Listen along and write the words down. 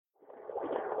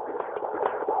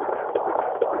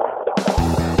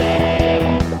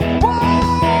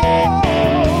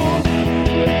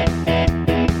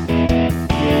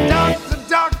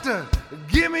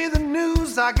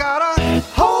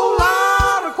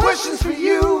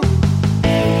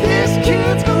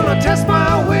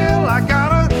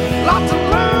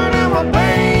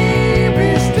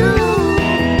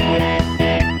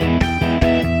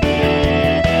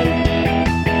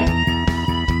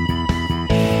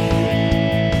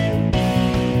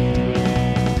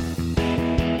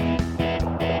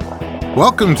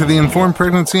Welcome to the Informed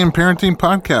Pregnancy and Parenting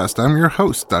Podcast. I'm your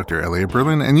host, Dr. Elliot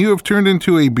Berlin, and you have turned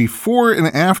into a before and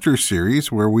after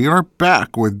series where we are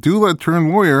back with doula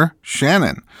turned lawyer,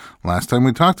 Shannon. Last time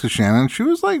we talked to Shannon, she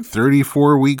was like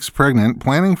 34 weeks pregnant,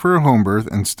 planning for a home birth,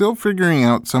 and still figuring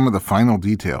out some of the final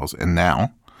details. And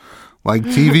now, like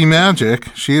TV magic,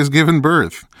 she has given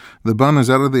birth. The bun is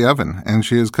out of the oven, and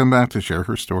she has come back to share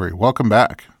her story. Welcome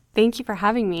back. Thank you for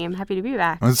having me. I'm happy to be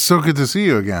back. It's so good to see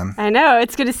you again. I know.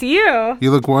 It's good to see you. You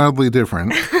look wildly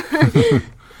different.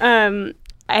 I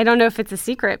don't know if it's a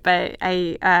secret, but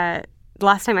the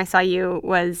last time I saw you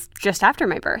was just after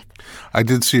my birth. I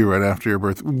did see you right after your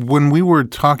birth. When we were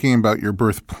talking about your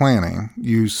birth planning,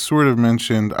 you sort of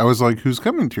mentioned, I was like, who's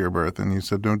coming to your birth? And you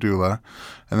said, no doula.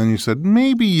 And then you said,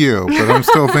 maybe you, but I'm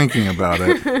still thinking about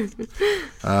it.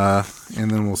 And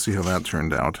then we'll see how that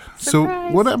turned out. Surprise. So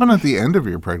what happened at the end of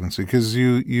your pregnancy? Because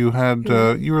you had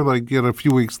a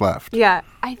few weeks left. Yeah.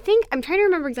 I'm trying to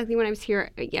remember exactly when I was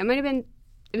here. Yeah,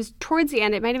 it was towards the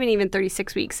end. It might have been even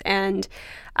 36 weeks. And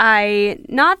a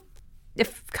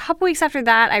couple weeks after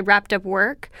that, I wrapped up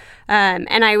work.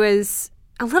 And I was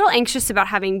a little anxious about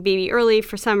having baby early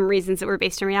for some reasons that were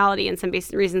based in reality and some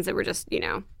reasons that were just,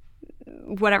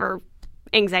 whatever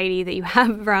anxiety that you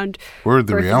have around. What are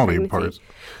the reality parts?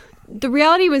 The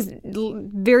reality was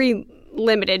very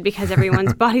limited because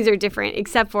everyone's bodies are different,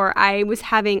 except for I was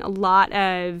having a lot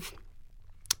of...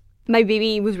 My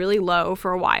baby was really low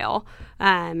for a while,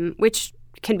 which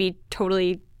can be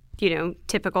totally,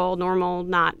 typical, normal,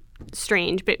 not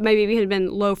strange. But my baby had been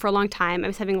low for a long time. I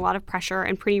was having a lot of pressure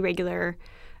and pretty regular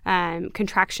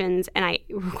contractions. And I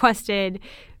requested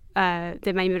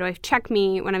that my midwife check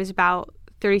me when I was about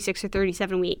 36 or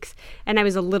 37 weeks. And I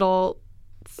was a little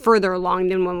further along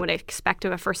than one would expect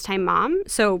of a first-time mom.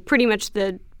 So pretty much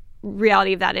the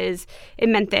reality of that is it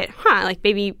meant that,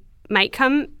 baby might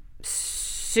come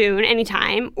soon,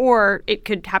 anytime, or it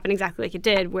could happen exactly like it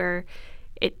did, where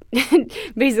it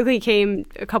basically came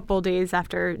a couple days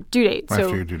after due date.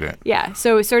 After your due date. Yeah.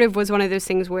 So it sort of was one of those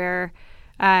things where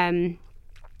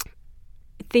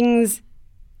things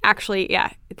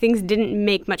didn't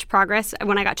make much progress.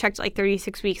 When I got checked at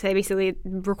 36 weeks, I basically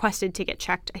requested to get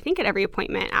checked, I think, at every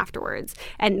appointment afterwards.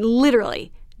 And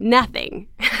literally nothing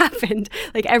happened.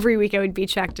 Every week I would be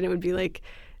checked and it would be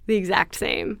the exact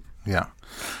same. Yeah.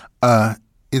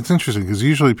 It's interesting because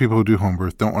usually people who do home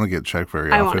birth don't want to get checked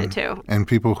very often. I wanted to. And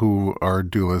people who are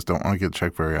doulas don't want to get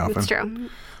checked very often. That's true.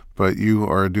 But you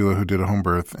are a doula who did a home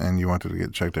birth and you wanted to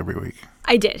get checked every week.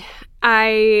 I did.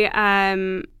 I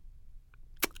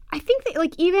think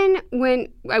that even when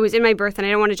I was in my birth, and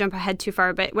I don't want to jump ahead too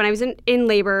far, but when I was in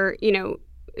labor,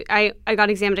 I got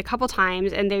examined a couple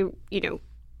times and they,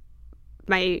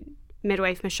 my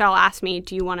midwife, Michelle, asked me,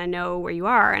 do you want to know where you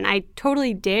are? And I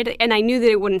totally did. And I knew that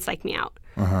it wouldn't psych me out.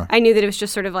 Uh-huh. I knew that it was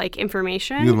just sort of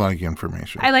information. You like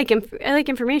information. I like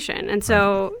information. And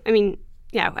so, right.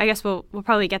 I guess we'll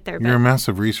probably get there. You're a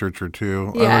massive researcher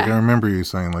too. Yeah. I remember you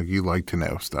saying you like to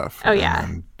know stuff. Oh, yeah.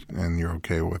 And you're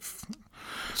okay with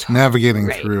navigating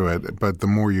right. through it. But the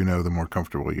more you know, the more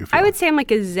comfortable you feel. I would say I'm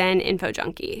a Zen info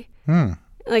junkie. I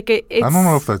don't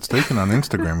know if that's taken on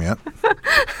Instagram yet.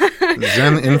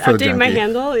 Zen info junkie. Update my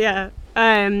handle, yeah.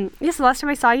 Yes, the last time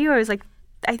I saw you,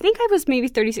 I think I was maybe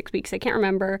 36 weeks. I can't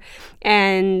remember.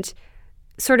 And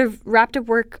sort of wrapped up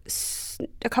work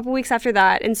a couple weeks after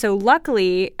that. And so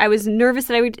luckily, I was nervous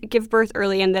that I would give birth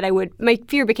early and that my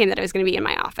fear became that I was going to be in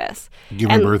my office.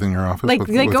 Giving birth in your office? With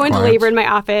go into clients? Labor in my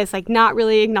office, not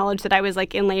really acknowledge that I was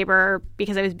in labor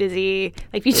because I was busy.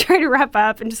 You try to wrap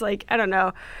up and just I don't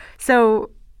know.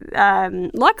 So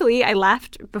luckily, I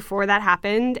left before that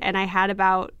happened, and I had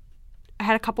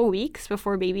a couple weeks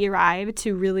before baby arrived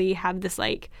to really have this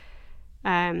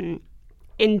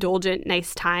indulgent,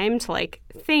 nice time to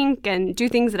think and do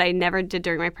things that I never did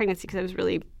during my pregnancy because I was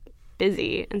really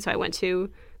busy. And so I went to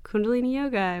Kundalini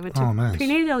yoga. I went to nice.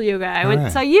 prenatal yoga. I went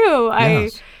to saw you.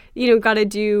 Yes.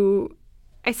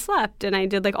 I slept and I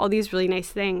did all these really nice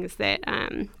things that.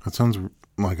 That sounds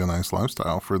like a nice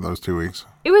lifestyle for those 2 weeks.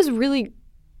 It was really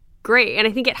great. And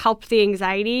I think it helped the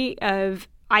anxiety of,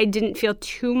 I didn't feel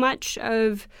too much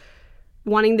of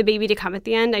wanting the baby to come at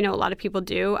the end. I know a lot of people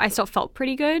do. I still felt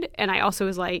pretty good. And I also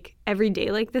was every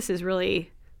day like this is really,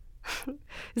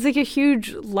 it's a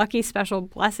huge, lucky, special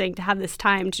blessing to have this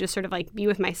time to just sort of be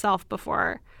with myself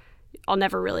before I'll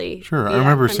never really. Sure. I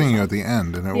remember seeing you at the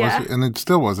end and it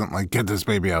still wasn't get this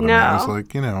baby out of me. It was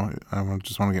I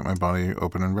just want to get my body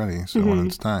open and ready. So when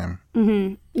it's time.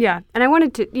 Mm-hmm. Yeah. And I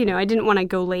wanted to, I didn't want to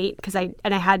go late because I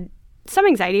had some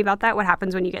anxiety about that. What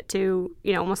happens when you get to,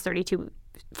 almost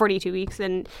 42 weeks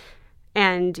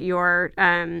and you're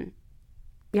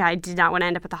I did not want to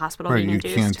end up at the hospital Right, being you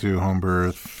induced. can't do home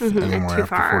birth anymore too after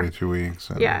far. 42 weeks.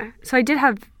 And Yeah. So I did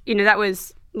have, that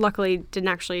was luckily didn't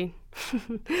actually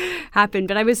happen,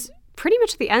 but I was pretty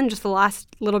much at the end, just the last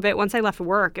little bit. Once I left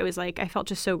work, it was like I felt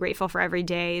just so grateful for every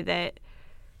day that,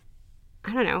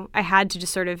 I don't know, I had to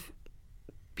just sort of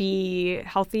be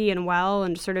healthy and well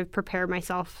and sort of prepare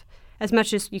myself as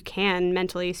much as you can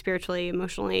mentally, spiritually,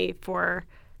 emotionally for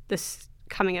this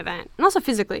coming event. And also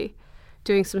physically,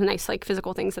 doing some nice like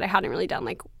physical things that I hadn't really done.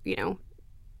 Like,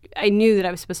 I knew that I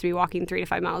was supposed to be walking 3 to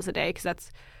 5 miles a day because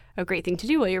that's a great thing to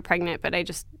do while you're pregnant, but I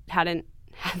just hadn't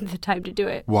had the time to do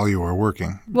it. while you were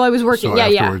working. Well, I was working, So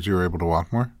yeah. afterwards you were able to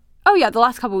walk more? Oh, yeah, the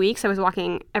last couple of weeks I was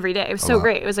walking every day. It was so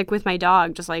great. It was like with my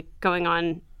dog, just like going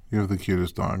on. You have the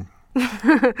cutest dog.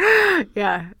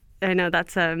 Yeah, I know.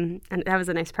 That's and that was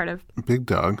a nice part of. Big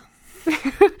dog.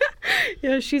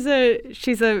 Yeah, she's a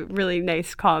really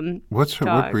nice, calm What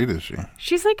dog. breed is she?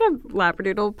 She's like a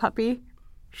Labradoodle puppy.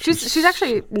 She's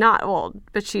actually not old,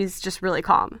 but she's just really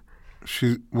calm.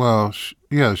 She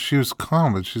was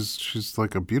calm, but she's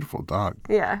like a beautiful dog.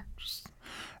 Yeah.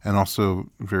 And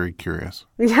also very curious.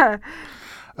 Yeah.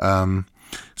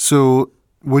 So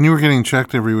when you were getting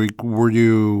checked every week, were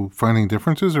you finding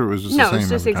differences, or it was just the same? No, it's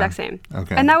just the every exact time? same.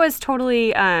 Okay. And that was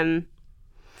totally.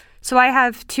 So I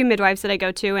have 2 midwives that I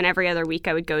go to, and every other week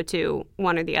I would go to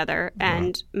one or the other.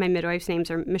 And my midwives'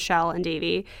 names are Michelle and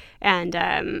Davy. And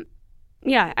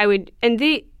I would, and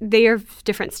they are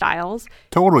different styles,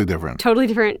 Totally different. totally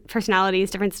different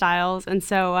personalities, different styles. And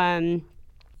so,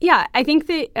 I think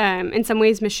that in some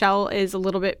ways Michelle is a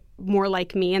little bit more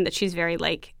like me, and that she's very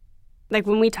like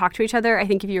when we talk to each other, I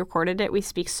think if you recorded it, we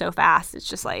speak so fast. It's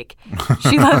just like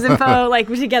she loves info. Like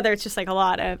together, it's just like a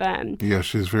lot of. Yeah,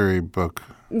 she's very book.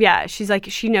 Yeah, she's like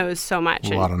she knows so much.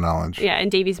 A lot of knowledge. Yeah,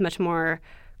 and Davey's much more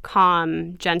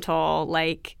calm, gentle,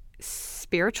 like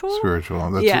spiritual.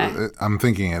 That's I'm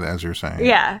thinking it as you're saying.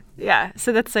 Yeah.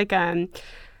 So that's like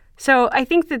so I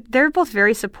think that they're both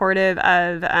very supportive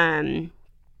of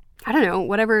I don't know,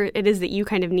 whatever it is that you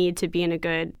kind of need to be in a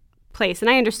good place. And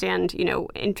I understand,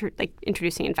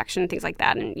 introducing infection and things like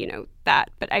that, and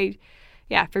that. But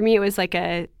for me it was like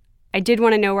I did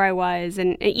want to know where I was,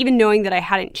 and even knowing that I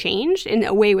hadn't changed in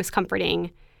a way was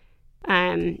comforting,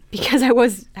 because I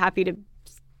was happy to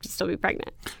still be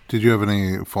pregnant. Did you have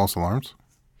any false alarms?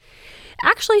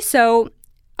 Actually, so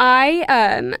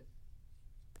I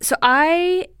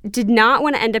did not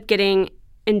want to end up getting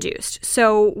induced.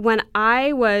 So when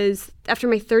I was, after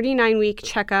my 39-week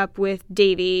checkup with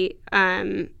Davy,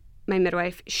 my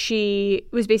midwife, she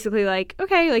was basically like,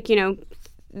 okay,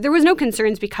 there was no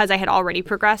concerns because I had already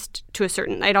progressed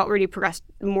I'd already progressed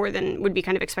more than would be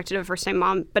kind of expected of a first-time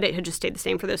mom, but it had just stayed the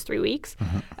same for those 3 weeks.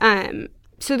 Mm-hmm.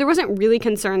 So there wasn't really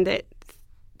concern that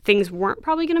things weren't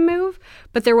probably going to move,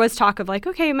 but there was talk of like,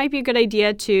 okay, it might be a good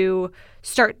idea to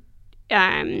start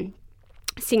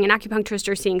seeing an acupuncturist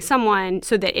or seeing someone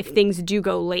so that if things do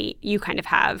go late, you kind of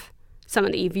have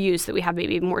someone that you've used, that we have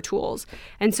maybe more tools.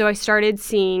 And so I started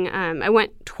seeing, I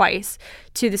went twice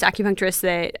to this acupuncturist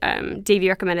that Davey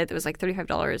recommended that was like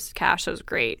 $35 cash. So it was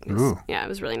great. It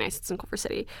was really nice. It's in Culver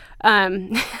City.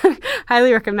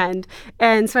 Highly recommend.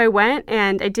 And so I went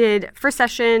and I did first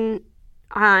session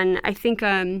on, I think,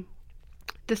 the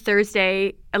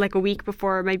Thursday, like a week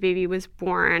before my baby was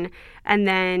born. And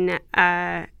then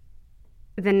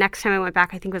the next time I went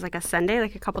back, I think was like a Sunday,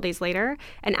 like a couple days later.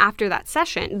 And after that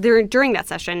session, during that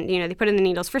session, they put in the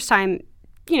needles. First time,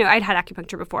 I'd had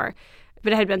acupuncture before,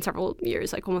 but it had been several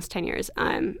years, like almost 10 years.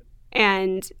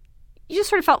 And you just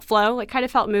sort of felt flow, like kind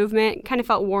of felt movement, kind of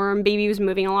felt warm. Baby was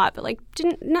moving a lot, but like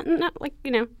not like,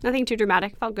 nothing too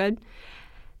dramatic. Felt good.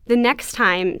 The next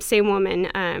time, same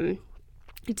woman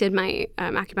did my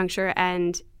acupuncture,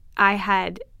 and I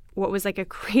had what was like a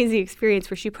crazy experience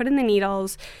where she put in the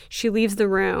needles, she leaves the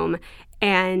room,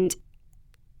 and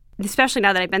especially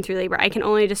now that I've been through labor, I can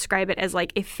only describe it as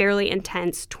like a fairly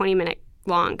intense 20-minute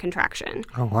long contraction.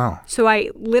 Oh, wow. So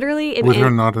I literally... With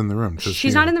her not in the room?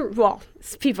 She's not in the... Well,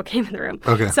 people came in the room.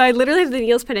 Okay. So I literally have the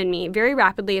needles put in me very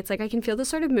rapidly. It's like I can feel this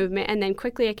sort of movement, and then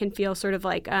quickly I can feel sort of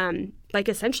like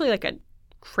essentially like a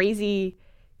crazy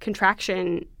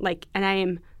contraction, and I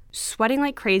am sweating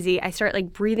like crazy. I start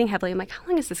like breathing heavily. I'm like, how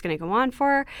long is this going to go on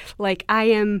for? Like, I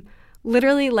am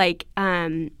literally like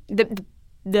the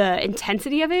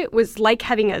intensity of it was like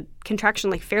having a contraction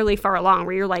like fairly far along,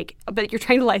 where you're like, but you're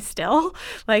trying to lie still.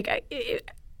 Like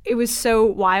it was so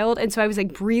wild. And so I was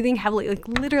like breathing heavily, like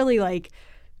literally like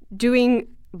doing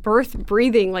birth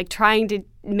breathing, like trying to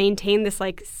maintain this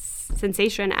like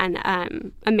sensation. And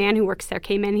a man who works there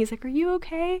came in. He's like, "Are you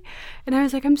okay?" And I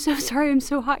was like, "I'm so sorry. I'm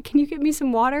so hot. Can you get me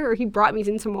some water?" Or he brought me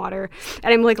in some water.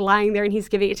 And I'm like lying there and he's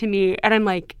giving it to me. And I'm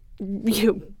like,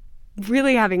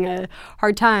 really having a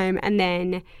hard time. And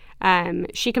then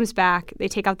she comes back. They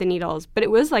take out the needles. But it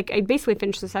was like, I basically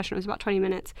finished the session. It was about 20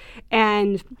 minutes.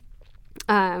 And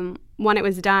when it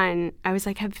was done, I was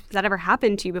like, has that ever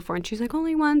happened to you before? And she's like,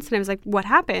 only once. And I was like, what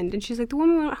happened? And she's like, the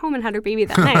woman went home and had her baby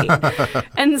that night.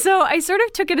 And so I sort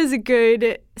of took it as a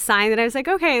good sign that I was like,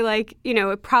 okay, like,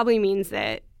 it probably means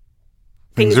that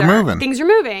things are moving. Things are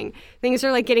moving. Things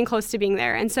are like getting close to being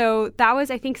there. And so that was,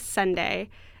 I think, Sunday.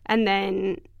 And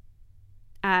then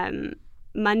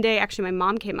Monday, actually, my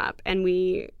mom came up and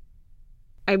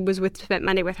I spent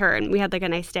Monday with her, and we had like a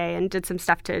nice day and did some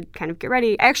stuff to kind of get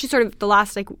ready. I actually sort of the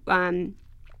last 2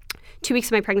 weeks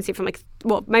of my pregnancy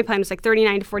my plan was like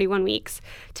 39 to 41 weeks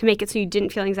to make it so you didn't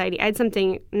feel anxiety. I had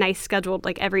something nice scheduled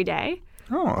like every day.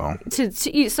 Oh. To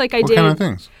eat. So like I what did. What kind of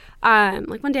things?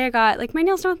 Like one day I got like my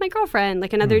nails done with my girlfriend.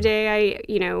 Like another day I,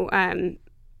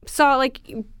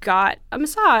 got a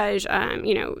massage,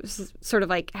 sort of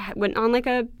like went on like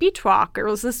a beach walk, or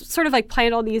was this sort of like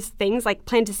planned all these things, like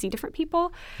planned to see different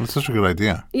people. That's such a good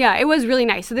idea. Yeah, it was really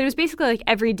nice. So there was basically like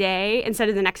every day, instead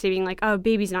of the next day being like, oh,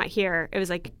 baby's not here, it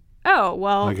was like, oh,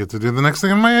 well. I get to do the next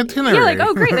thing on my itinerary. Yeah, like,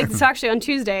 oh, great. Like, so actually on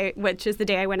Tuesday, which is the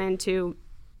day I went into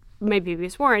my baby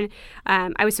was born,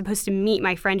 I was supposed to meet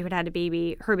my friend who had a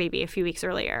baby, her baby, a few weeks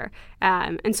earlier.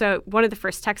 And so one of the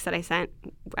first texts that I sent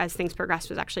as things progressed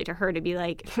was actually to her to be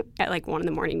like, at like 1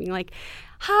 a.m, being like,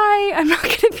 hi, I'm not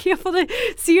going to be able to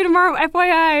see you tomorrow.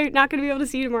 FYI, not going to be able to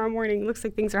see you tomorrow morning. Looks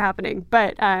like things are happening.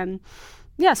 But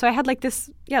so I had like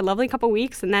this, lovely couple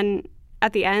weeks. And then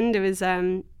at the end, it was,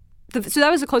 so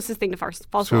that was the closest thing to false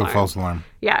alarm. False alarm.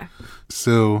 Yeah.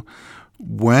 So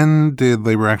when did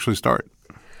labor actually start?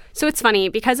 So it's funny,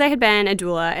 because I had been a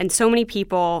doula, and so many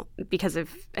people, because of,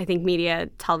 I think, media,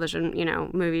 television,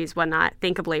 movies, whatnot,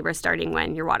 think of labor starting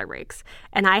when your water breaks.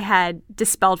 And I had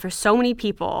dispelled for so many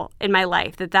people in my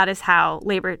life that is how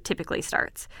labor typically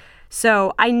starts.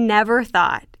 So I never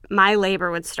thought my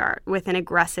labor would start with an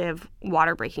aggressive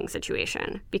water breaking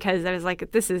situation, because I was like,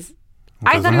 That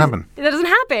doesn't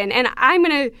happen. And I'm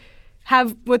going to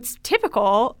have what's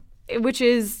typical, which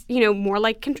is, more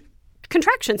like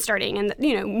contraction starting and,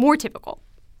 more typical.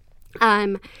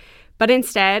 But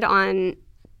instead, on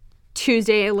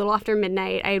Tuesday, a little after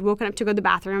midnight, I had woken up to go to the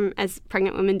bathroom, as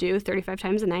pregnant women do 35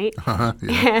 times a night. Yeah.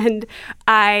 And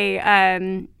I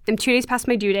am 2 days past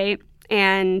my due date,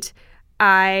 and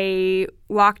I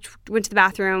went to the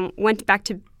bathroom, went back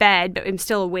to bed, but I'm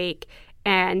still awake,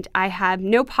 and I have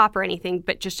no pop or anything,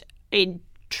 but just a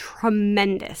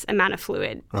tremendous amount of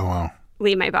fluid. Oh, wow.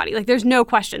 Leave my body. Like, there's no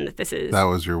question that that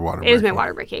was your water breaking. It is my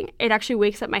water breaking. It actually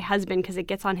wakes up my husband because it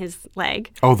gets on his leg.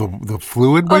 Oh, the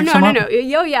fluid wakes him up? No.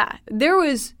 Oh, yeah.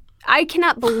 I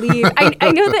cannot believe,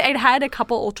 I know that I'd had a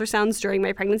couple ultrasounds during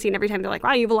my pregnancy, and every time they're like,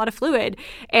 wow, you have a lot of fluid.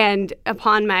 And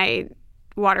upon my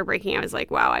water breaking, I was like,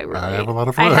 wow, I have a lot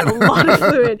of fluid. I have a lot of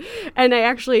fluid. And I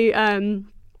actually,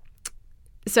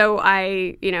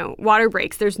 water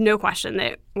breaks. There's no question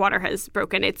that water has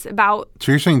broken. It's about...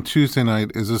 So you're saying Tuesday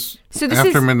night, is this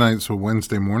after midnight, so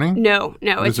Wednesday morning? No.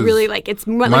 It's really like, it's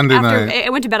Monday night. I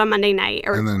went to bed on Monday night,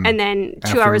 and then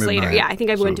 2 hours later. Yeah, I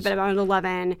think I went to bed about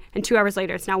 11, and 2 hours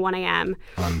later, it's now 1 a.m.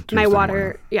 My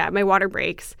water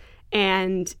breaks,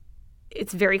 and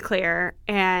it's very clear.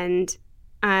 And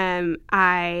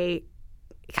I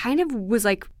kind of was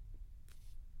like,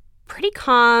 pretty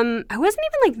calm. I wasn't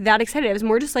even like that excited. I was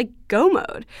more just like go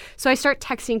mode. So I start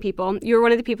texting people. You were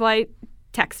one of the people I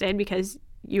texted because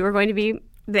you were going to be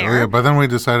there. Oh yeah, by then we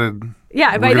decided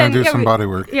we're going to do some body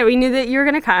work. Yeah, we knew that you were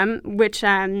going to come, which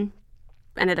ended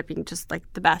up being just like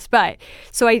the best. But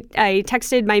so I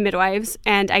texted my midwives,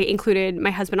 and I included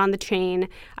my husband on the chain.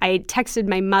 I texted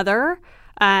my mother,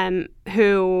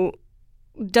 who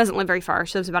doesn't live very far.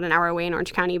 She lives about an hour away in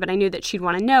Orange County, but I knew that she'd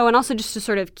want to know, and also just to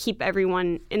sort of keep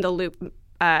everyone in the loop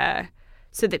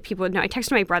so that people would know. I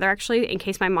texted my brother, actually, in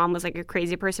case my mom was like a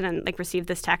crazy person and like received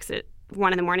this text at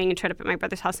 1 a.m. and showed up at my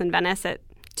brother's house in Venice at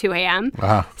 2 a.m.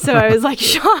 Wow. So I was like,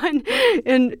 Sean,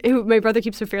 and my brother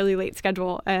keeps a fairly late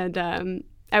schedule, and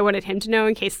I wanted him to know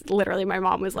in case literally my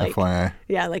mom was like, FYI.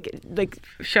 Yeah, like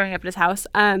showing up at his house.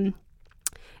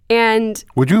 And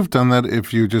would you have done that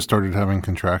if you just started having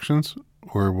contractions?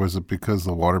 Or was it because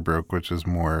the water broke, which is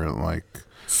more like...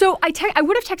 So I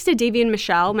would have texted Davy and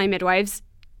Michelle, my midwives,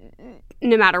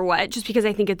 no matter what, just because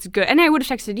I think it's good. And I would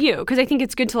have texted you because I think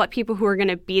it's good to let people who are going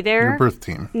to be there. Your birth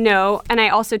team. No. And I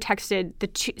also texted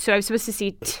so I was supposed to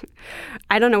see,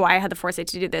 I don't know why I had the foresight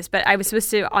to do this, but I was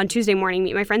supposed to, on Tuesday morning,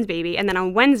 meet my friend's baby. And then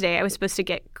on Wednesday, I was supposed to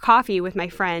get coffee with my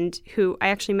friend who I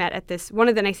actually met at this. One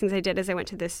of the nice things I did is I went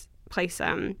to this place,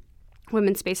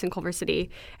 Women's Space in Culver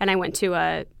City. And I went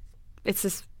to it's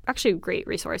this actually a great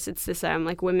resource. It's this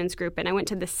like women's group, and I went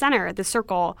to the center, the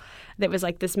circle that was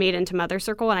like this made into mother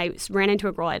circle, and I ran into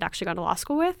a girl I'd actually gone to law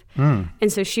school with, and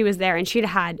so she was there, and she'd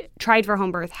had tried for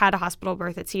home birth, had a hospital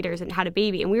birth at Cedars, and had a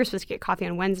baby, and we were supposed to get coffee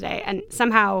on Wednesday, and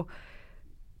somehow,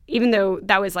 even though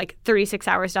that was like 36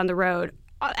 hours down the road,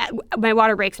 my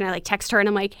water breaks, and I like text her, and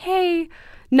I'm like, hey,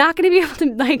 not going to be able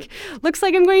to, like, looks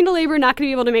like I'm going to labor, not going to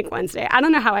be able to make Wednesday. I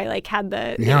don't know how I, like, had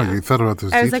the, you thought about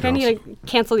those I was details. like, I need to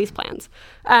cancel these plans.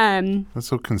 That's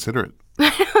so considerate.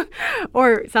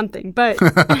 Or something. But,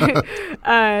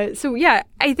 so, yeah,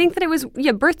 I think that it was,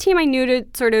 birth team I knew to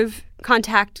sort of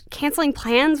contact. Canceling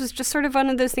plans was just sort of one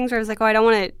of those things where I was like, oh, I don't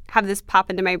want to have this pop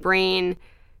into my brain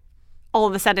all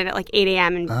of a sudden at, like, 8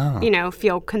 a.m. and,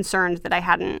 feel concerned that I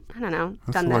hadn't, done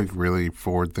That's this. like really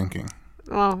forward thinking.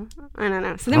 Well, I don't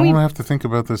know. So then I don't want to have to think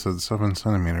about this at 7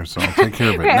 centimeters, so I'll take care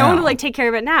of it right, now. I want to take care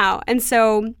of it now. And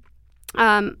so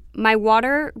my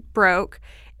water broke,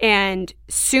 and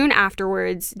soon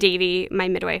afterwards, Davy, my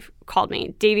midwife, called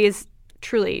me. Davy is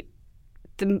truly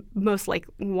the most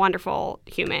wonderful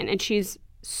human, and she's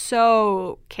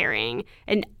so caring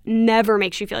and never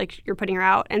makes you feel like you're putting her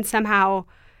out. And somehow,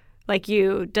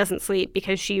 you, doesn't sleep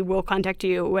because she will contact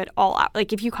you at all out.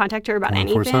 If you contact her about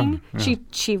anything,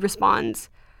 she responds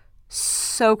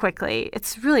so quickly.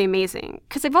 It's really amazing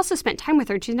because I've also spent time with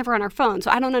her and she's never on her phone, so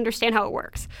I don't understand how it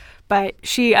works. But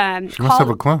she must have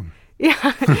a clone.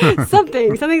 Yeah,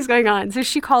 something's going on. So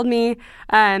she called me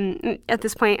at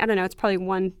this point, I don't know, it's probably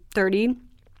 1:30,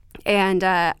 and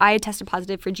I had tested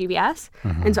positive for GBS,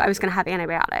 and so I was going to have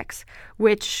antibiotics,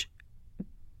 which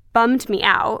bummed me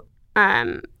out.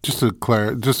 Just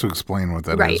to explain what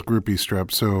that is, Group E strep.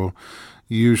 So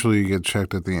usually you get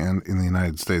checked at the end, in the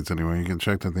United States anyway, you get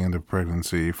checked at the end of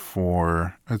pregnancy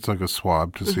for, it's like a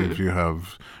swab to see if you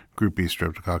have Group E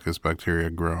streptococcus bacteria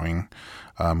growing,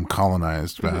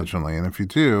 colonized vaginally. And if you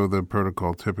do, the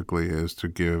protocol typically is to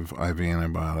give IV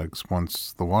antibiotics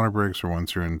once the water breaks or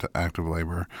once you're into active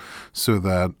labor so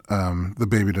that the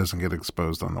baby doesn't get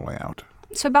exposed on the way out.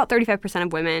 So about 35%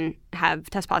 of women have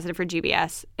test positive for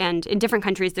GBS, and in different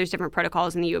countries there's different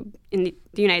protocols. In the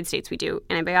United States we do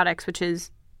antibiotics, which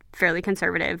is fairly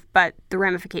conservative, but the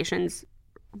ramifications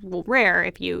will rare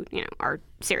if you are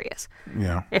serious.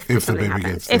 Yeah. If the something baby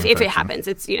happens. gets If it happens,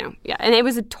 it's And it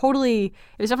was definitely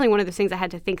one of those things I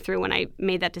had to think through when I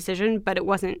made that decision, but it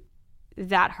wasn't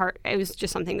that hard. It was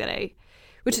just something I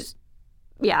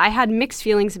had mixed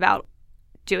feelings about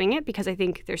doing it because I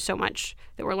think there's so much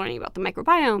that we're learning about the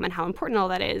microbiome and how important all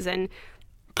that is. And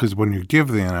because when you give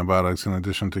the antibiotics, in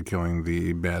addition to killing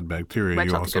the bad bacteria,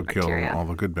 you also kill all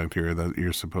the good bacteria that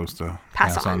you're supposed to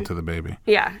pass on to the baby.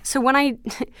 Yeah. So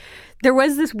there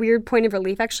was this weird point of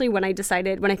relief actually when I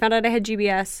found out I had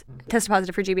GBS, tested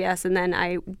positive for GBS, and then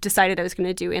I decided I was going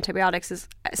to do antibiotics. Is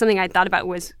something I thought about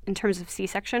was in terms of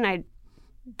C-section. I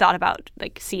thought about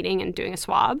seeding and doing a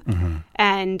swab,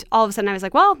 and all of a sudden I was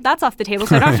like, well, that's off the table,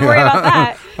 so I don't have to worry about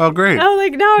that. Oh, great. I was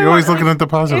like, no, you're always looking at the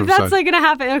positive side. If that's side. going to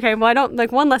happen, okay, well, I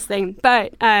don't one less thing.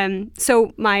 But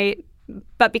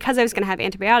but because I was going to have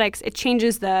antibiotics, it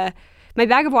changes my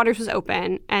bag of waters was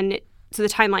open, and so the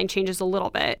timeline changes a little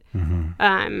bit.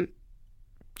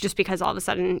 Just because all of a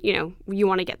sudden, you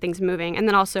want to get things moving, and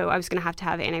then also I was going to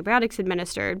have antibiotics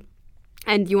administered,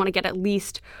 and you want to get at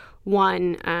least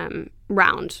one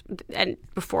round and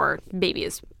before baby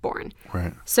is born.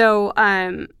 Right. So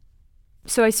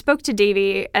so I spoke to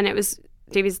Davy, and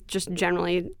Davy's just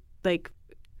generally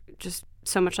just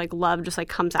so much love just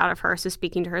comes out of her. So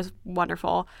speaking to her is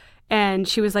wonderful. And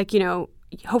she was like,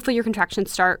 hopefully your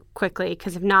contractions start quickly,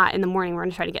 because if not, in the morning we're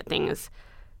going to try to get things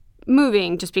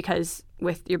moving, just because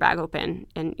with your bag open,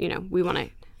 and we want to.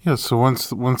 Yeah, so once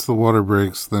the water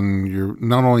breaks, then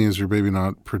not only is your baby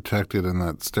not protected in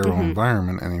that sterile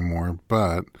environment anymore,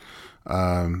 but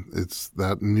it's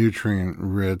that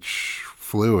nutrient-rich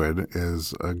fluid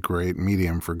is a great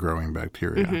medium for growing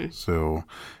bacteria. So,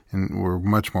 and we're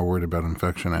much more worried about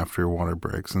infection after your water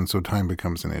breaks, and so time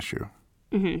becomes an issue.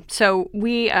 So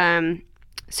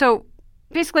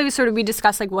basically we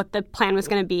discussed what the plan was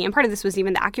going to be, and part of this was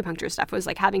even the acupuncture stuff was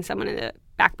having someone in the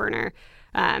back burner.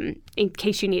 In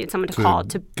case you needed someone to call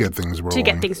to get things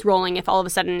rolling. If all of a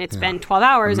sudden it's been 12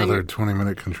 hours. Another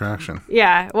 20-minute contraction.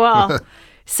 Yeah, well,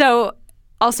 so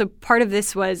also part of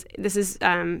this is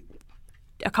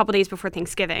a couple days before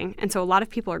Thanksgiving. And so a lot of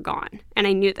people are gone. And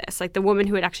I knew this. Like the woman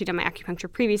who had actually done my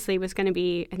acupuncture previously was going to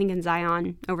be, I think, in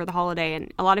Zion over the holiday.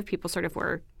 And a lot of people sort of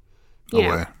were, you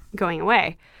know, going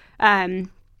away.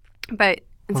 But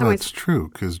in some ways... that's true,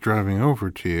 because driving over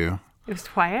to you... It was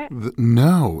quiet?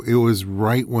 No, it was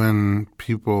right when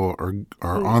people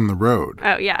are on the road.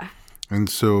 Oh, yeah. And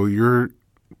so you're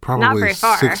probably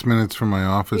 6 minutes from my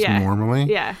office normally.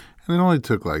 Yeah. And it only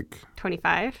took like...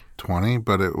 25? 20,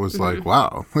 but it was like,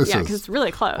 wow, this is because it's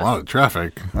really close. A lot of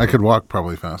traffic. I could walk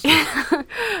probably faster.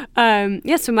 So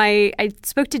I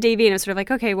spoke to Davey and I was sort of like,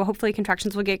 okay, well, hopefully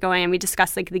contractions will get going. And we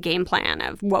discussed like the game plan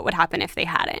of what would happen if they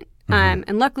hadn't.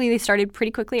 And luckily they started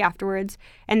pretty quickly afterwards.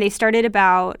 And they started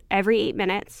about every 8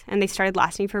 minutes and they started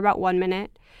lasting for about 1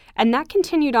 minute. And that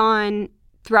continued on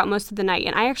throughout most of the night.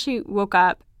 And I actually woke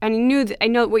up and I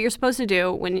know what you're supposed to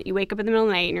do when you wake up in the middle of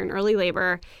the night and you're in early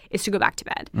labor is to go back to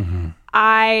bed.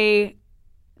 I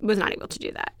was not able to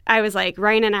do that. I was like,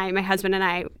 Ryan and I, my husband and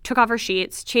I, took off our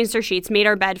sheets, changed our sheets, made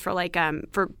our bed for like,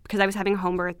 because I was having a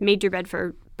home birth, made your bed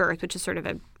for birth, which is sort of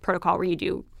a protocol where you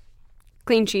do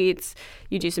clean sheets,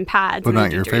 you do some pads. But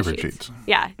not your favorite sheets.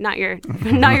 Yeah, not your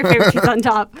favorite sheets on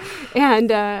top.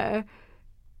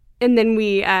 And then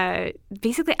we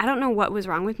basically, I don't know what was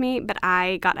wrong with me, but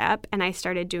I got up and I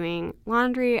started doing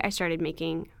laundry. I started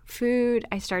making food.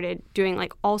 I started doing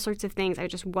like all sorts of things. I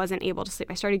just wasn't able to sleep.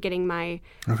 I started getting my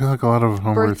I feel like a lot of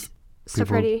home birth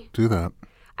people ready. Do that.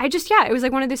 It was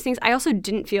like one of those things. I also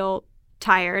didn't feel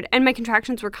tired and my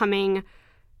contractions were coming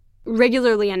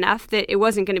regularly enough that it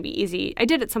wasn't going to be easy. I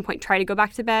did at some point try to go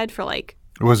back to bed for like...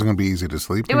 It wasn't going to be easy to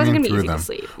sleep? It wasn't going to be easy to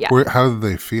sleep, yeah. How did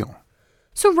they feel?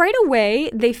 So right away,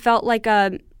 they felt like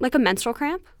a menstrual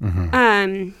cramp.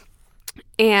 And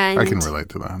I can relate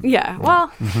to that. Yeah.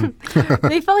 Well,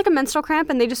 they felt like a menstrual cramp,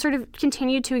 and they just sort of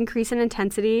continued to increase in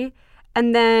intensity.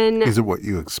 And then... Is it what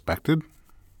you expected?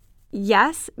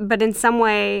 Yes, but in some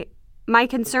way, my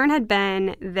concern had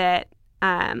been that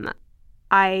having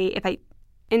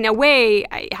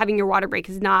your water break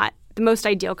is not the most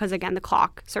ideal because, again, the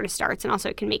clock sort of starts, and also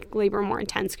it can make labor more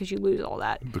intense because you lose all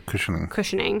that. The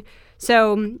cushioning.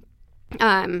 So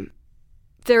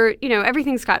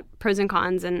everything's got pros and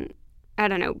cons, and I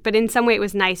don't know. But in some way it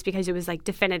was nice because it was like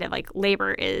definitive, like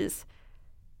labor is,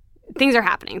 things are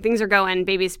happening. Things are going,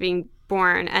 baby's being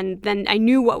born. And then I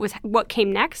knew what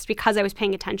came next because I was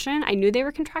paying attention. I knew they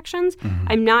were contractions.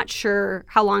 I'm not sure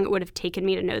how long it would have taken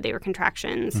me to know they were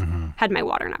contractions had my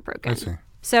water not broken. I see.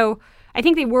 So I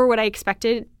think they were what I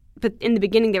expected, but in the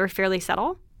beginning they were fairly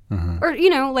subtle. Or,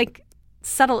 like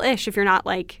subtle-ish if you're not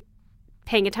like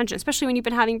paying attention, especially when you've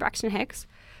been having Braxton Hicks.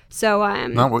 So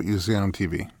not what you see on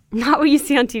TV. Not what you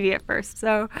see on TV at first.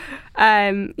 So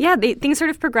things sort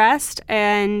of progressed,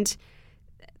 and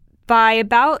by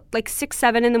about like 6,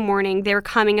 7 in the morning, they were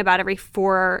coming about every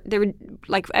 4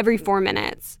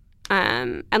 minutes,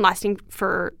 and lasting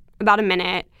for about a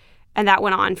minute, and that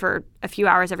went on for a few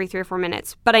hours every 3 or 4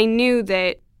 minutes. But I knew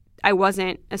that I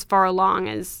wasn't as far along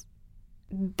as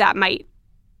that might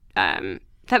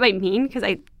mean, because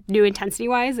I knew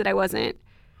intensity-wise that I wasn't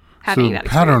having that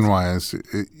experience. Pattern-wise,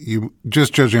 you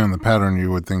just judging on the pattern,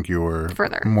 you would think you were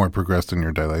further more progressed in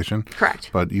your dilation. Correct.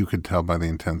 But you could tell by the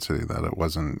intensity that it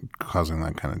wasn't causing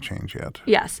that kind of change yet.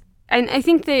 Yes. And I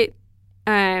think that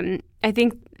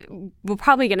we'll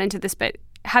probably get into this, but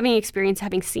having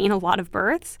seen a lot of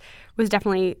births was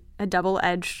definitely a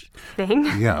double-edged thing.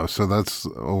 Yeah, so that's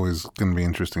always going to be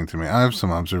interesting to me. I have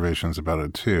some observations about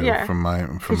it too, from my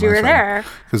because you were there.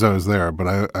 Because I was there,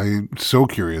 but I'm so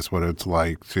curious what it's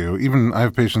like to. Even I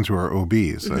have patients who are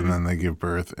obese, and then they give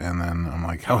birth, and then I'm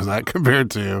like, how is that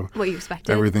compared to what you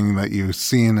expected? Everything that you've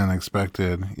seen and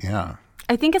expected. Yeah.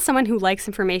 I think as someone who likes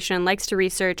information, likes to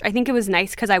research, I think it was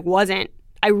nice because I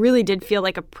really did feel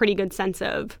like a pretty good sense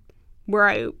of where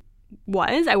I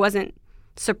was. I wasn't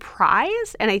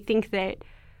surprised, and I think that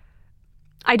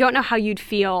I don't know how you'd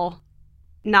feel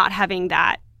not having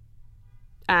that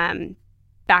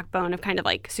backbone of kind of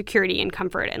like security and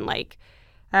comfort and like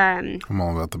I'm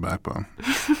all about the backbone.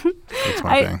 That's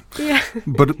my thing. Yeah.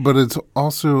 But it's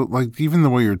also like even the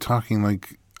way you're talking,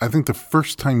 like I think the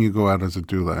first time you go out as a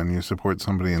doula and you support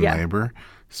somebody in labor,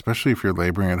 especially if you're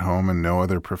laboring at home and no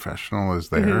other professional is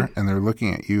there, and they're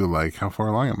looking at you like, how far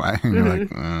along am I? And you're like,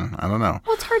 I don't know.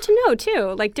 Well, it's hard to know,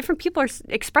 too. Like, different people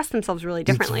express themselves really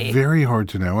differently. It's very hard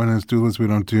to know. And as doulas, we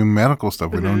don't do medical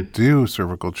stuff. We don't do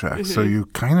cervical checks. So you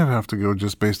kind of have to go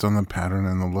just based on the pattern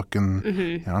and the look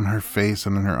on her face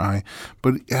and in her eye.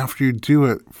 But after you do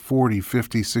it 40,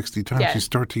 50, 60 times, you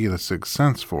start to get a sixth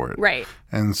sense for it. Right.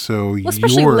 And so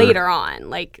especially later on,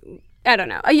 like... I don't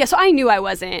know. Yeah, so I knew I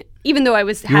wasn't, even though I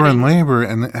was You were in labor,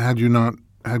 and had you not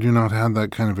had you not had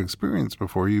that kind of experience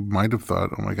before, you might have thought,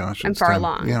 oh my gosh, I'm it's far time.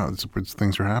 along. Yeah,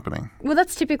 things are happening. Well,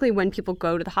 that's typically when people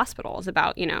go to the hospitals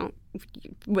about,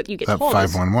 what you get That told.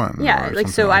 511. Yeah, or like,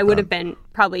 so something I would that. have been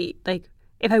probably, like,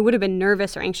 if I would have been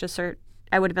nervous or anxious, or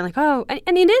I would have been like, oh,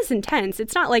 and it is intense.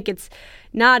 It's not like it's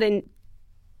not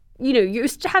you're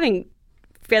having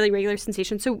fairly regular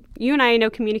sensations. So you and I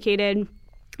communicated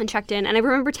and checked in. And I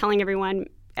remember telling everyone,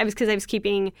 because I was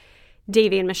keeping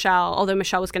Davey and Michelle, although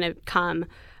Michelle was going to come,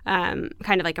 kind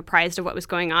of like apprised of what was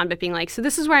going on, but being like, so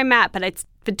this is where I'm at,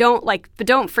 but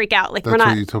don't freak out. Like, That's we're not.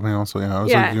 what you told me also. Yeah, I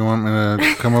was like, you want me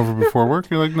to come over before work?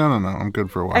 You're like, no, I'm good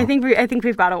for a while. I think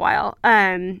we've got a while.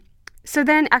 So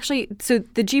then actually,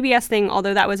 the GBS thing,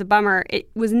 although that was a bummer, it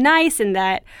was nice in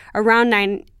that around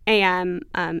 9 a.m.,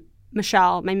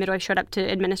 Michelle, my midwife, showed up to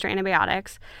administer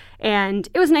antibiotics. And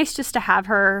it was nice just to have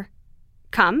her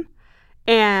come.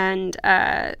 And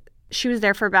she was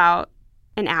there for about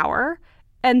an hour.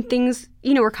 And things,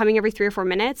 were coming every 3 or 4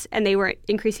 minutes. And they were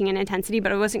increasing in intensity,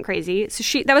 but it wasn't crazy.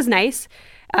 So that was nice.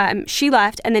 She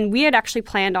left. And then we had actually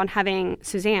planned on having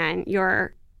Suzanne,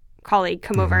 your colleague,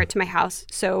 come over to my house.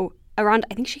 So I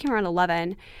think she came around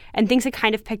 11, and things had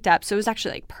kind of picked up. So it was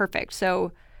actually like perfect.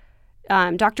 So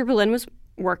Dr. Berlin was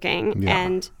working,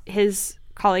 and his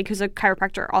colleague, who's a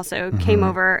chiropractor, also came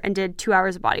over and did 2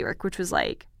 hours of body work, which was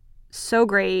like so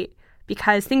great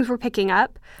because things were picking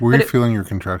up. Were you feeling your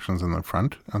contractions in the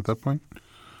front at that point?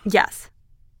 Yes.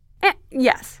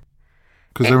 Yes.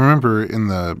 Because I remember in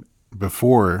the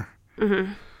before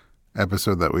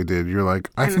episode that we did, you're like,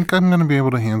 I think I'm going to be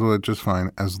able to handle it just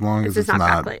fine as long as it's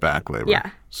not back labor.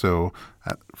 Yeah. So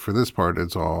for this part,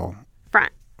 it's all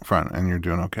front, and you're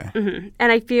doing okay.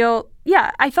 And I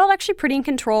felt actually pretty in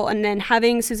control. And then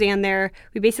having Suzanne there,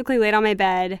 we basically laid on my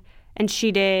bed, and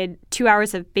she did 2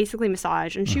 hours of basically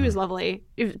massage, and she was lovely.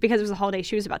 Because it was a holiday,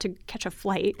 she was about to catch a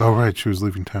flight. Oh, right. She was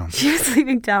leaving town. She was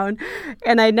leaving town,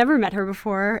 and I'd never met her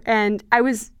before. And I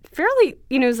was fairly,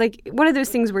 it was like one of those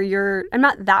things where I'm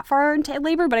not that far into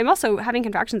labor, but I'm also having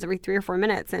contractions every 3 or 4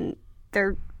 minutes, and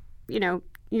they're,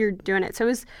 you're doing it. So it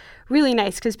was really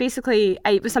nice because basically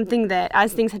it was something that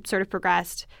as things had sort of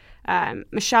progressed,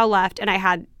 Michelle left, and I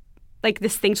had like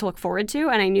this thing to look forward to.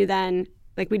 And I knew then,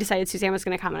 like, we decided Suzanne was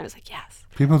going to come, and I was like, yes.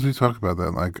 People do talk about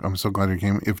that. Like, I'm so glad you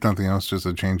came. If nothing else, just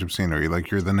a change of scenery.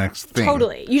 Like, you're the next thing.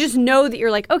 Totally. You just know that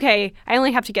you're like, okay, I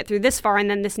only have to get through this far, and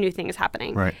then this new thing is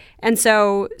happening. Right. And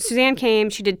so Suzanne came.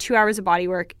 She did 2 hours of body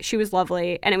work. She was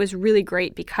lovely. And it was really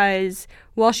great because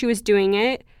while she was doing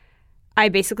it, I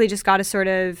basically just got to sort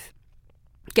of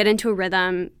get into a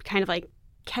rhythm, kind of like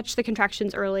catch the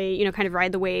contractions early, kind of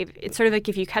ride the wave. It's sort of like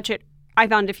I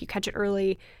found if you catch it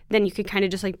early, then you could kind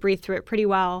of just like breathe through it pretty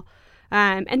well.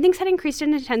 And things had increased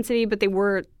in intensity, but they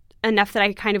were enough that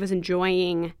I kind of was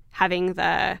enjoying having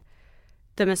the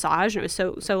massage, and it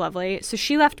was so lovely. So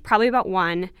she left probably about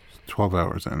 1. 12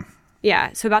 hours in.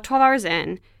 Yeah, so about 12 hours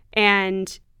in.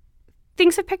 And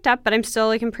things have picked up, but I'm still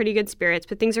like in pretty good spirits,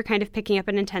 but things are kind of picking up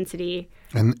in intensity.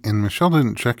 And Michelle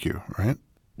didn't check you, right?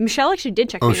 Michelle actually did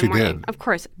check me in the morning. Did? Of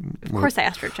course I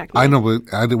asked her to check me. I know, but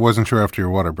I wasn't sure after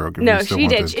your water broke. No, she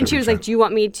did. And she was like, do you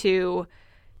want me to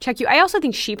check you? I also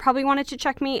think she probably wanted to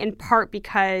check me in part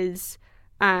because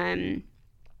they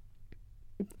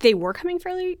were coming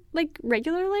fairly like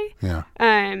regularly. Yeah.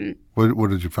 What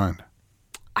did you find?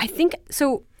 I think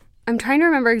so. I'm trying to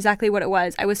remember exactly what it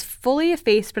was. I was fully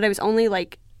effaced, but I was only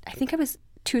like, I think I was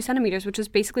 2 centimeters, which was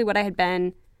basically what I had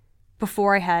been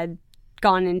before I had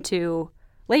gone into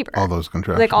labor. All those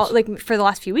contractions. Like for the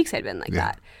last few weeks I'd been like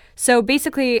that. So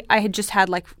basically I had just had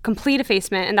like complete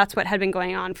effacement, and that's what had been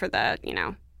going on for the,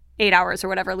 8 hours or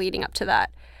whatever leading up to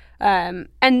that. And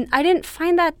I didn't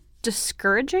find that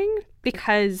discouraging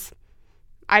because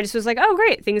I just was like, oh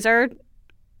great, things are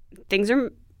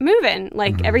moving,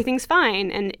 like everything's fine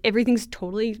and everything's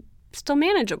totally still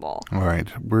manageable. All right.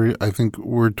 I think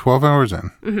we're 12 hours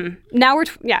in. Now we're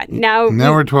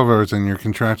 12 hours in. You're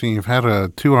contracting. You've had a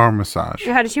 2-hour massage.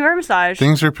 You had a 2-hour massage.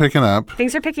 Things are picking up.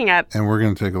 And we're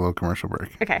going to take a little commercial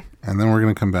break. Okay. And then we're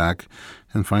going to come back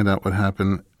and find out what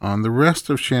happened on the rest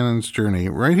of Shannon's journey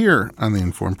right here on the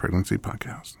Informed Pregnancy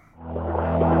Podcast.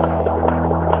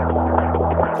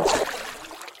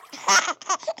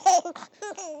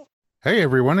 Hey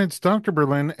everyone, it's Dr.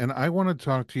 Berlin, and I want to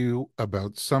talk to you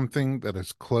about something that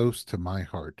is close to my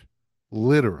heart.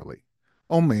 Literally.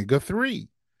 Omega-3.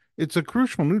 It's a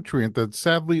crucial nutrient that's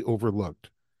sadly overlooked.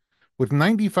 With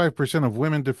 95% of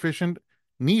women deficient,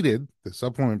 Needed, the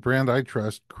supplement brand I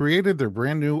trust, created their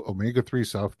brand new Omega-3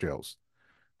 soft gels.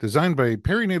 Designed by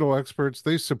perinatal experts,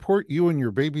 they support you and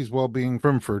your baby's well-being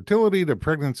from fertility to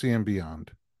pregnancy and beyond.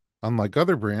 Unlike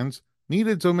other brands,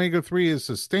 Needed's omega-3 is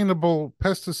sustainable,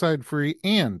 pesticide-free,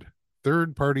 and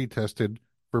third-party tested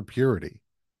for purity.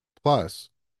 Plus,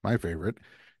 my favorite,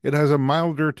 it has a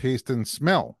milder taste and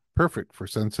smell, perfect for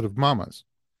sensitive mamas.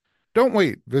 Don't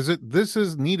wait. Visit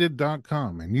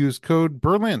thisisneeded.com and use code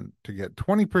BERLIN to get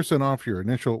 20% off your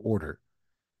initial order.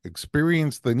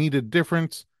 Experience the needed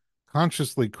difference,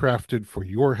 consciously crafted for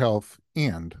your health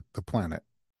and the planet.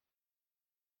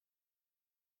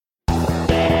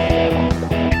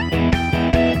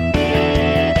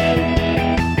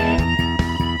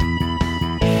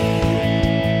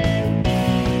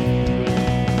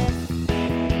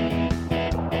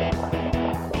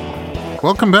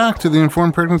 Welcome back to the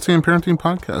Informed Pregnancy and Parenting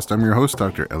Podcast. I'm your host,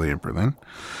 Dr. Elliot Berlin,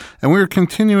 and we're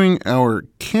continuing our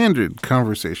candid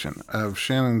conversation of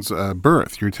Shannon's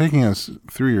birth. You're taking us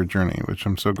through your journey, which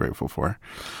I'm so grateful for.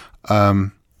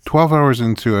 12 hours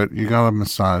into it, you got a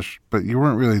massage, but you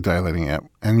weren't really dilating yet,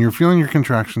 and you're feeling your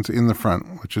contractions in the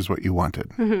front, which is what you wanted.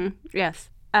 Mm-hmm.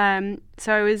 Yes.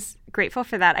 So I was grateful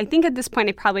for that. I think at this point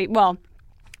so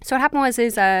what happened was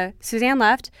Suzanne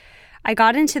left. I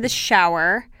got into the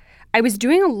shower. I was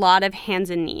doing a lot of hands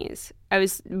and knees.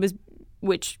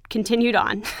 Which continued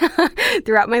on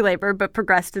throughout my labor, but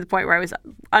progressed to the point where I was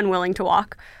unwilling to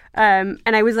walk. And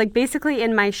I was like basically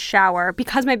in my shower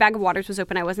because my bag of waters was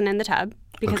open. I wasn't in the tub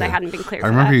because I hadn't been cleared. I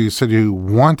remember you said you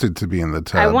wanted to be in the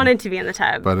tub. I wanted to be in the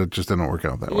tub, but it just didn't work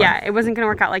out that way. Yeah, it wasn't going to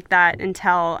work out like that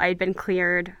until I had been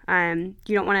cleared. You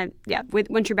don't want to.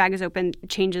 Once your bag is open, it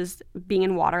changes being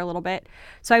in water a little bit.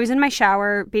 So I was in my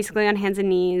shower, basically on hands and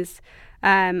knees.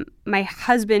 My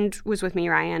husband was with me,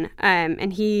 Ryan,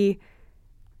 and he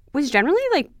was generally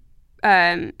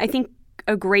I think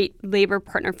a great labor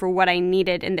partner for what I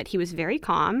needed, in that he was very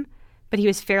calm, but he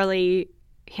was fairly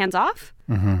hands-off.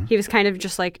 Mm-hmm. He was kind of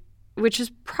just which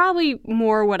is probably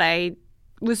more what I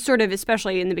was sort of,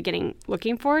 especially in the beginning,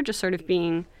 looking for, just sort of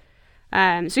being,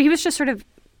 so he was just sort of,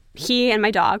 he and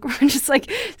my dog were just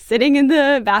sitting in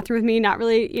the bathroom with me, not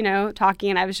really,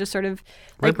 talking, and I was just sort of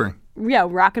Laboring.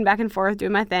 Rocking back and forth,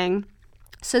 doing my thing.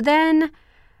 So then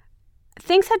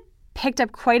things had picked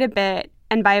up quite a bit,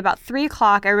 and by about 3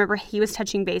 o'clock, I remember he was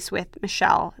touching base with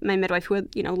Michelle, my midwife, who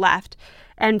had, left,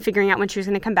 and figuring out when she was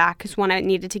going to come back, because I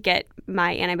needed to get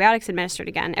my antibiotics administered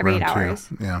again every 8 hours.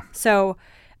 Yeah. So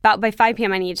about by 5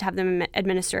 p.m., I needed to have them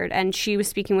administered, and she was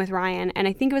speaking with Ryan, and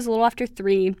I think it was a little after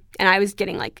 3, and I was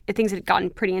getting things had gotten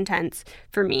pretty intense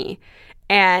for me,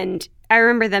 and I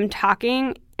remember them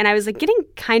talking, and I was getting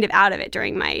kind of out of it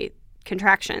during my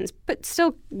contractions, but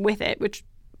still with it, which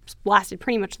lasted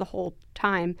pretty much the whole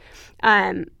time.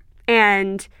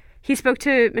 And he spoke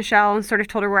to Michelle and sort of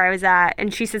told her where I was at,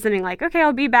 and she said something like, "Okay,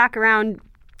 I'll be back around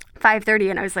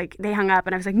 5:30." And I was they hung up,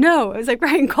 and I was no. I was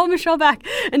Ryan, call Michelle back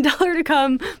and tell her to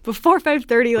come before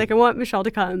 5:30. I want Michelle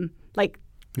to come.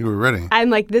 You were ready.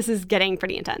 I'm this is getting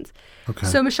pretty intense. Okay.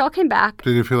 So Michelle came back.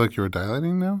 Did you feel like you were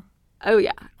dilating now? Oh,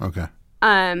 yeah. Okay.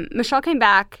 Michelle came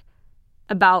back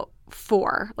about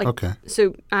 4. Okay.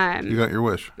 So you got your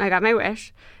wish. I got my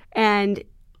wish, and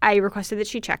I requested that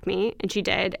she check me, and she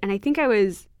did. And I think I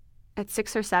was at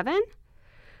 6 or 7.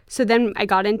 So then I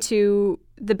got into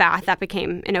the bath. That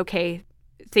became an okay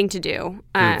thing to do.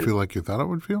 Did it feel like you thought it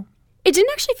would feel? It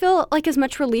didn't actually feel like as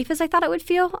much relief as I thought it would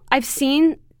feel. I've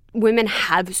seen women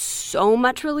have so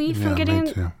much relief from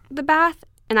getting the bath,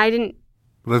 and I didn't.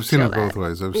 But I've seen it both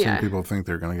ways. I've seen people think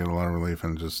they're going to get a lot of relief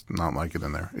and just not like it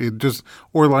in there.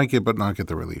 Or like it, but not get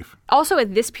the relief. Also,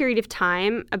 at this period of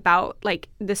time, about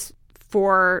this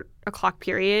 4 o'clock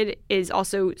period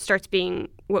starts being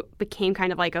what became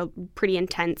kind of a pretty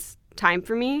intense time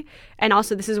for me. And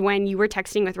also, this is when you were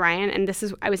texting with Ryan, and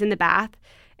I was in the bath,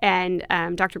 and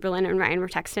Dr. Berlin and Ryan were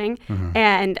texting, mm-hmm.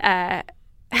 and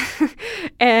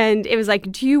and it was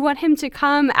do you want him to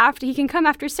come after? He can come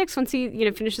after 6 once he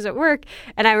finishes at work.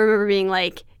 And I remember being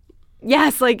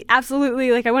yes,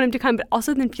 absolutely, I want him to come, but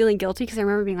also then feeling guilty because I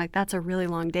remember being that's a really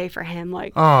long day for him.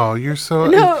 Oh, you're so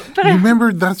no, but you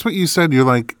remember that's what you said.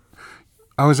 You're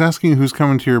I was asking you who's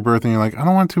coming to your birth, and you're I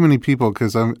don't want too many people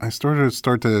because I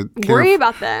start to worry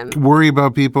about them, worry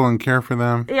about people, and care for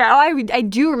them. Yeah, I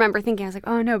do remember thinking, I was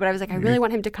oh no, but I was I really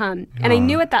want him to come, and I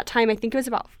knew at that time, I think it was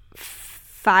about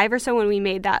 5 or so when we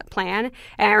made that plan,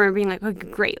 and I remember being oh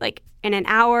great, in an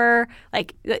hour,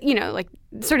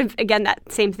 sort of again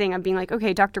that same thing of being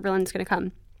okay, Dr. Berlin's going to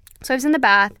come. So I was in the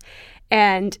bath,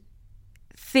 and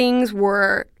things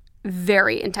were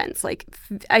very intense.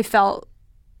 I felt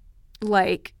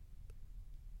I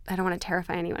don't want to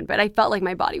terrify anyone, but I felt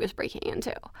my body was breaking in too.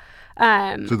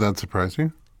 Did that surprise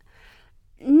you?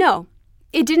 No,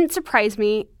 it didn't surprise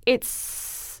me.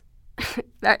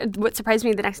 what surprised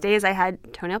me the next day is I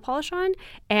had toenail polish on,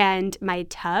 and my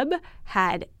tub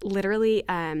had literally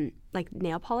like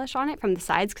nail polish on it from the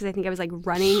sides because I think I was like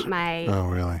running my. Oh,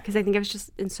 really? Because I think I was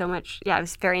just in so much. Yeah, it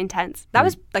was very intense. That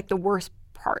was like the worst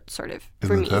part, sort of,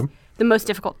 for me. Tub? The most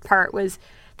difficult part was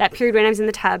that period when I was in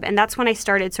the tub, and that's when I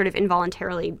started sort of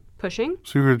involuntarily pushing.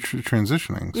 So you were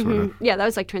transitioning, sort of. Yeah, that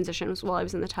was like transitions while I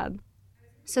was in the tub.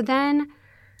 So then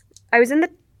I was in the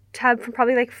tub from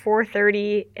probably like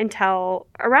 4:30 until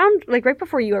around like right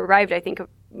before you arrived, I think,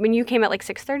 when you came at like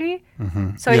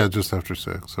 6:30. So yeah, just after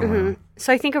 6.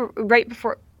 So I think right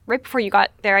before you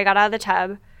got there, I got out of the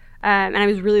tub, and I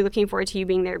was really looking forward to you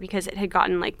being there because it had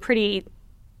gotten like pretty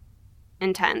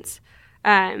intense.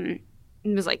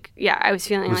 It was like, yeah, I was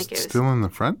feeling like it was still in the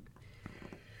front.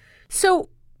 So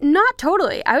not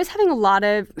totally. I was having a lot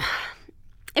of.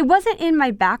 It wasn't in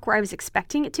my back where I was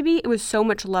expecting it to be. It was so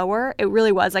much lower. It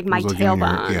really was like my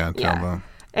tailbone. Tailbone.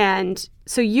 And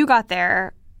so you got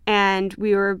there, and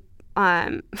we were,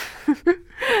 and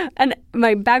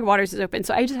my bag of waters is open,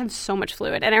 so I just have so much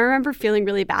fluid. And I remember feeling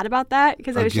really bad about that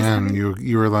because I was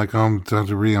you were like,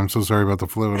 Dr. Ree, I'm so sorry about the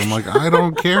fluid. I'm like, I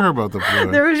don't care about the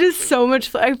fluid. There was just so much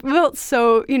fluid. I felt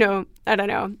so, I don't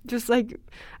know, just like,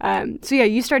 so yeah,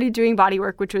 you started doing body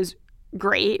work, which was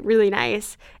great, really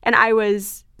nice. And I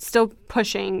was still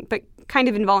pushing, but kind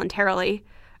of involuntarily.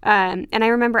 And I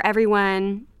remember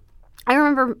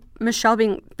Michelle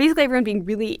basically everyone being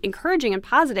really encouraging and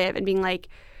positive and being like,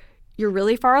 you're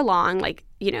really far along. Like,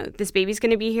 this baby's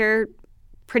going to be here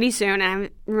pretty soon. And I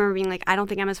remember being like, I don't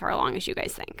think I'm as far along as you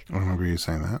guys think. I remember you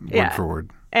saying that word for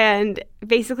word. And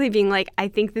basically being like, I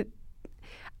think that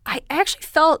I actually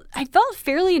felt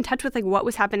fairly in touch with like what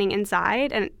was happening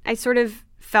inside. And I sort of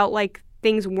felt like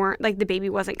things weren't like the baby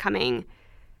wasn't coming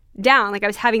down. Like I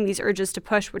was having these urges to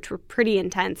push, which were pretty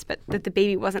intense, but that the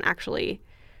baby wasn't actually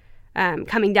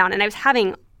coming down. And I was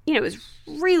having, it was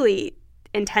really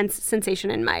intense sensation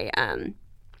in my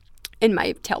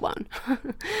tailbone.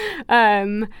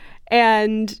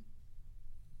 And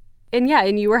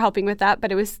you were helping with that,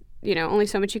 but it was, only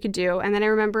so much you could do. And then I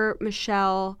remember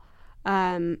Michelle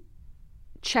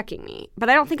checking me, but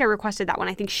I don't think I requested that one.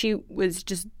 I think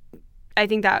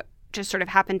that just sort of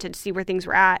happened to see where things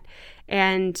were at.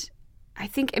 And I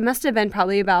think it must have been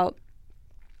probably about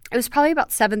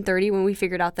 7:30 when we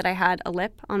figured out that I had a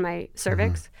lip on my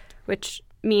cervix, which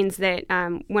means that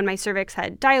when my cervix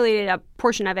had dilated, a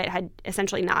portion of it had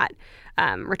essentially not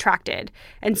retracted.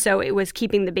 And so it was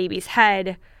keeping the baby's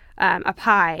head up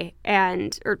high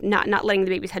or not letting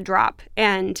the baby's head drop.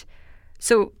 And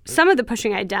so some of the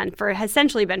pushing I'd done has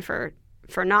essentially been for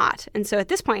naught. And so at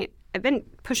this point, I've been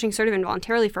pushing sort of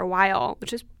involuntarily for a while,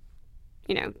 which is,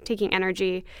 taking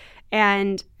energy.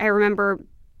 And I remember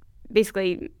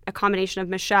basically a combination of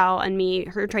Michelle and me,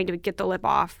 her trying to get the lip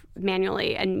off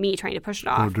manually and me trying to push it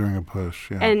off. Oh, during a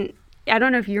push, yeah. And I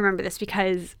don't know if you remember this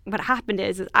because what happened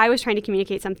is I was trying to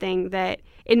communicate something that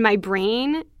in my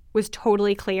brain was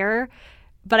totally clear,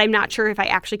 but I'm not sure if I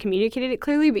actually communicated it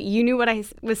clearly, but you knew what I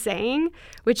was saying,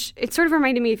 which it sort of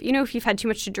reminded me of, if you've had too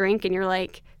much to drink and you're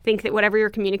like, think that whatever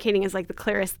you're communicating is like the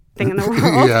clearest thing in the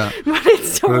world. Yeah. But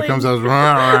it's totally... But it comes out...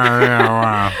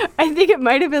 I think it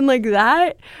might have been like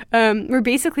that, where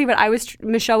basically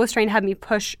Michelle was trying to have me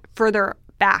push further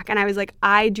back. And I was like,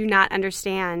 I do not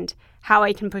understand how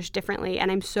I can push differently.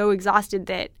 And I'm so exhausted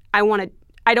that I don't want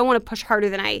to push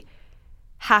harder than I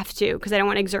have to because I don't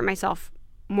want to exert myself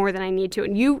more than I need to.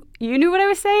 And you knew what I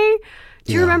was saying?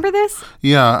 Do you remember this?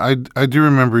 Yeah, I do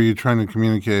remember you trying to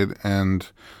communicate, and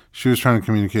she was trying to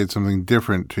communicate something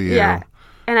different to you. Yeah.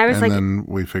 And I was like... And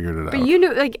then we figured it out. But you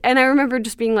knew, and I remember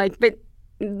just being like, but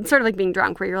sort of like being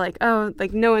drunk where you're like, oh,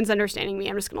 like no one's understanding me.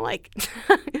 I'm just going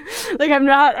to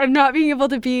I'm not being able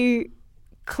to be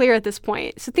clear at this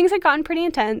point. So things had gotten pretty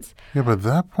intense. Yeah, but at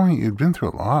that point, you'd been through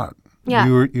a lot. Yeah.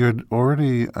 You had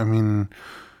already,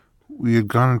 we had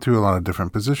gone into a lot of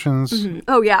different positions. Mm-hmm.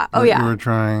 Oh, yeah. You were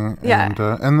trying. Yeah.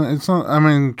 And it's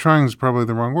not, trying is probably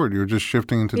the wrong word. You were just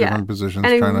shifting into different positions.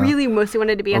 And I really mostly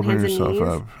wanted to be on hands and knees.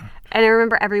 Up. And I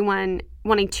remember everyone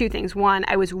wanting two things. One,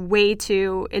 I was way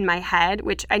too in my head,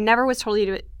 which I never was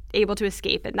totally able to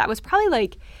escape. And that was probably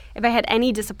like, if I had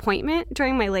any disappointment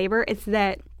during my labor, it's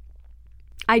that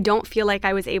I don't feel like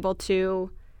I was able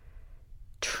to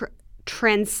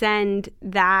transcend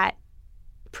that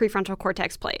prefrontal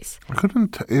cortex place.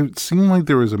 It seemed like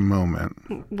there was a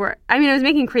moment where I was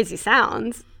making crazy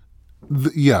sounds.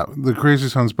 The crazy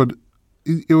sounds, but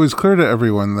it was clear to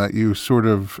everyone that you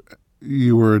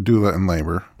were a doula in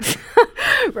labor.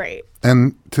 Right.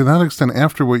 And to that extent,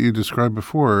 after what you described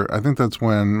before, I think that's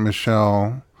when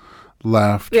Michelle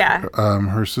left. Yeah.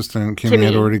 Her assistant, Kimmy,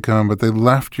 had already come, but they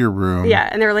left your room. Yeah,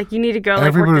 and they were like, you need to go,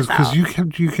 Everybody work this out.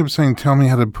 Because you kept saying, tell me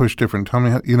how to push different. Tell me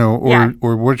how,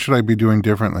 or what should I be doing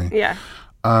differently? Yeah.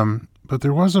 But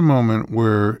there was a moment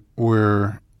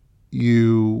where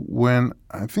you went,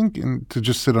 I think, to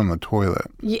just sit on the toilet.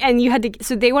 And you had to,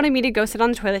 so they wanted me to go sit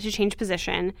on the toilet to change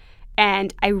position.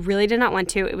 And I really did not want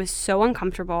to. It was so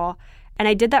uncomfortable. And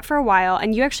I did that for a while.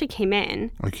 And you actually came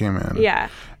in. I came in. Yeah.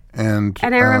 And I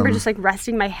remember just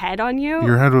resting my head on you.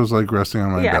 Your head was resting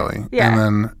on my belly. Yeah.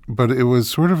 And then, but it was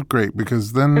sort of great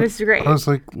because then it was great. I was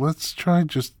like, let's try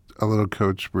just a little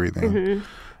coach breathing. Mm-hmm.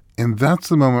 And that's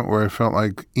the moment where I felt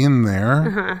like in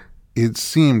there, it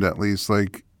seemed at least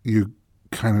like you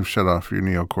kind of shut off your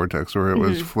neocortex, or it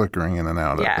was flickering in and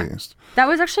out at least. That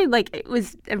was actually it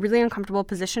was a really uncomfortable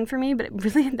position for me, but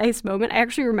really a nice moment. I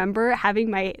actually remember having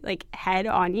my head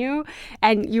on you,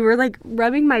 and you were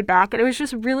rubbing my back, and it was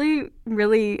just really,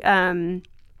 really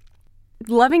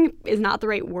loving is not the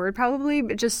right word probably,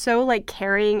 but just so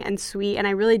caring and sweet, and I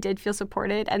really did feel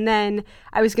supported. And then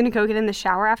I was gonna go get in the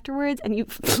shower afterwards, and you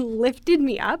lifted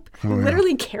me up,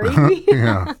 literally carried me.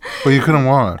 Yeah, well, you couldn't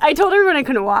walk. I told everyone I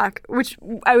couldn't walk, which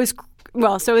I was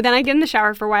so then I get in the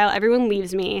shower for a while. Everyone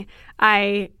leaves me.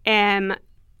 I am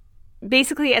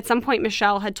basically, at some point,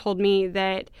 Michelle had told me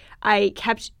that I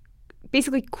kept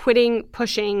basically quitting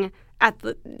pushing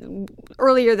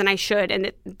earlier than I should, and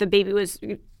that the baby was.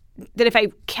 That if I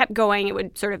kept going, it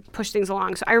would sort of push things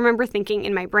along. So I remember thinking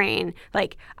in my brain,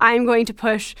 I'm going to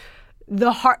push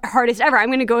the hardest ever. I'm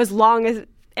going to go as long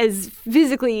as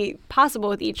physically possible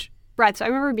with each breath. So I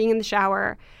remember being in the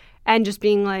shower and just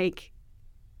being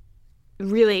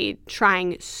really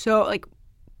trying so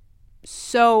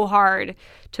hard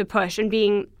to push and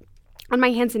being on my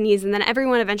hands and knees. And then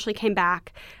everyone eventually came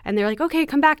back, and they're like, okay,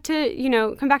 come back to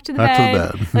the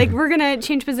bed. We're going to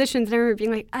change positions. And I remember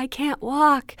being I can't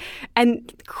walk,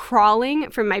 and crawling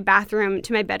from my bathroom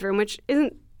to my bedroom, which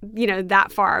isn't,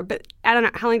 that far, but I don't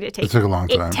know, how long did it take? It took a long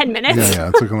time. 10 minutes? Yeah,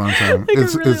 it took a long time.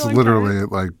 It's literally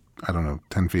I don't know,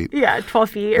 10 feet. Yeah, 12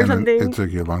 feet or something. It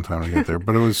took you a long time to get there,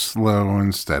 but it was slow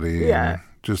and steady. Yeah. And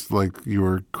just you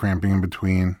were cramping in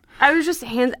between. I was just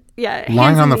lying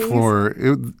on the floor.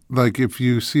 If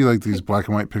you see these black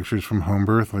and white pictures from home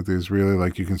birth, these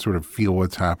really you can sort of feel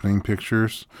what's happening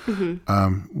pictures.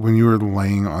 Mm-hmm. When you were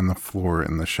laying on the floor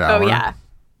in the shower,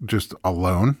 just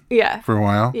alone, for a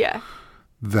while,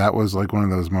 that was one of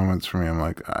those moments for me. I'm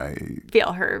I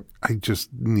feel her. I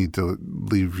just need to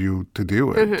leave you to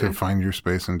do it, to find your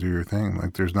space and do your thing.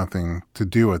 There's nothing to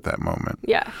do at that moment.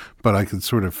 Yeah. But I could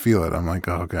sort of feel it. I'm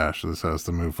oh gosh, this has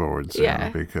to move forward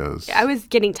soon because I was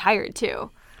getting tired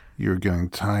too. You're getting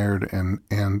tired, and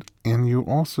you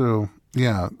also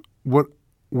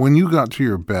when you got to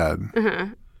your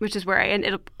bed, which is where I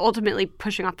ended up ultimately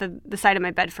pushing off the side of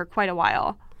my bed for quite a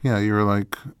while. Yeah, you were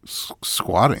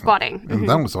squatting. Squatting. And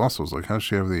that was also, how does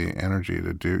she have the energy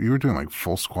to do? You were doing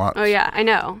full squats. Oh, yeah, I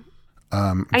know.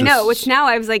 I know, which now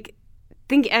I was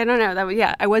thinking, I don't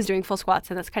know, I was doing full squats,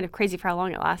 and that's kind of crazy for how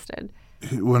long it lasted.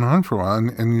 It went on for a while,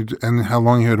 and how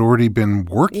long you had already been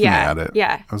working at it.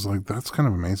 Yeah. I was that's kind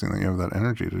of amazing that you have that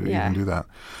energy to even do that.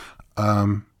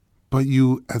 But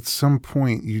you, at some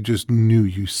point, you just knew,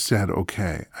 you said,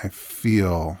 okay, I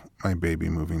feel my baby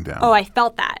moving down. Oh, I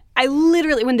felt that. I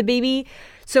literally, when the baby,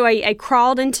 so I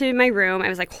crawled into my room. I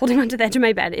was holding onto the edge of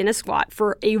my bed in a squat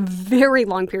for a very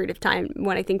long period of time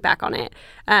when I think back on it.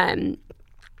 And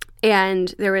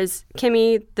there was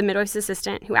Kimmy, the midwife's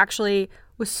assistant, who actually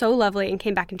was so lovely and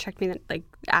came back and checked me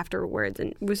afterwards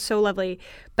and was so lovely.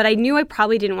 But I knew I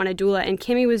probably didn't want a doula. And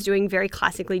Kimmy was doing very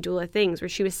classically doula things where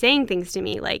she was saying things to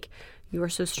me you are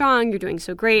so strong, you're doing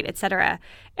so great, etc.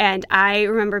 And I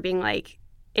remember being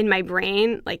in my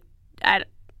brain,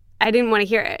 I didn't want to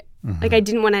hear it. Mm-hmm. I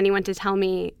didn't want anyone to tell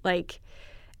me,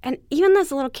 and even as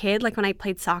a little kid, when I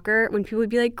played soccer, when people would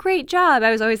be great job,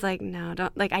 I was always no,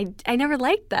 don't, I never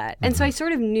liked that. Mm-hmm. And so I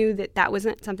sort of knew that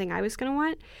wasn't something I was going to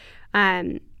want.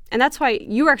 And that's why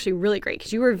you were actually really great,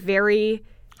 because you were very...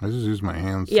 I just used my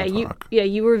hands to talk.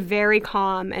 You were very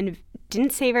calm and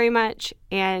didn't say very much,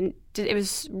 and it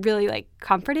was really,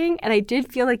 comforting. And I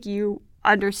did feel you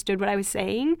understood what I was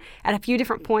saying at a few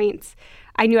different points.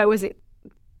 I knew I wasn't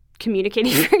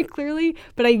communicating very clearly,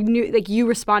 but I knew you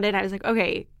responded. I was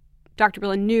okay, Dr.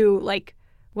 Brilla knew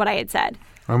what I had said.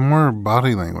 I'm more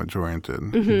body language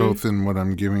oriented, both in what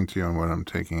I'm giving to you and what I'm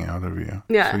taking out of you.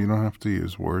 Yeah. So you don't have to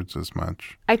use words as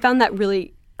much. I found that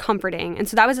really comforting. And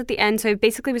so that was at the end. So I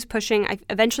basically was pushing. I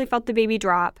eventually felt the baby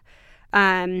drop.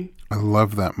 I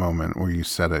love that moment where you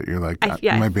said it. You're like,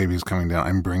 my baby's coming down.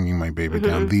 I'm bringing my baby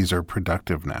down. These are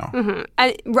productive now.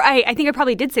 Right. I think I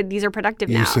probably did say these are productive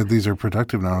now. You said these are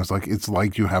productive now. I was like, it's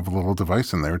like you have a little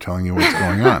device in there telling you what's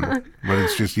going on. But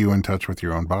it's just you in touch with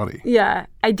your own body. Yeah.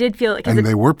 I did feel like... And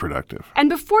they were productive. And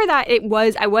before that,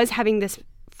 I was having this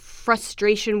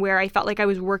frustration where I felt like I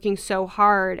was working so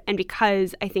hard, and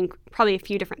because I think probably a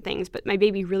few different things, but my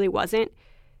baby really wasn't,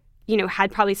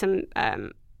 had probably some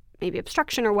maybe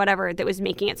obstruction or whatever that was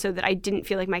making it so that I didn't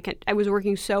feel like I was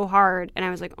working so hard, and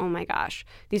I was like, oh my gosh,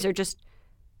 these are just,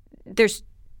 there's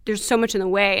so much in the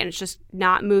way, and it's just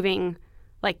not moving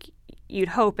like you'd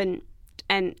hope. And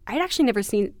I'd actually never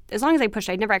seen, as long as I pushed,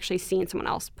 I'd never actually seen someone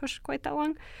else push quite that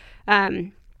long.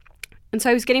 And so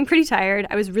I was getting pretty tired.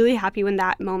 I was really happy when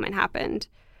that moment happened.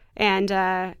 And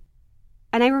I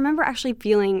remember actually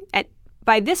feeling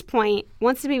by this point,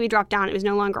 once the baby dropped down, it was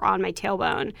no longer on my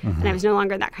tailbone, and I was no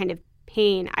longer in that kind of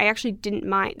pain. I actually didn't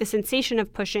mind. The sensation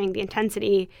of pushing, the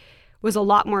intensity was a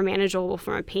lot more manageable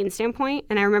from a pain standpoint.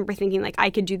 And I remember thinking, like, I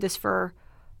could do this for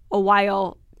a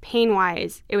while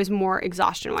pain-wise. It was more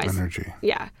exhaustion-wise. Energy.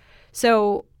 Yeah.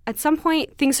 So at some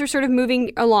point, things were sort of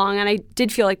moving along, and I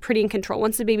did feel like pretty in control.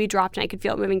 Once the baby dropped and I could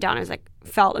feel it moving down, I was like,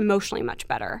 felt emotionally much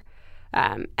better.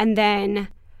 And then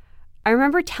I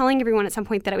remember telling everyone at some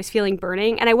point that I was feeling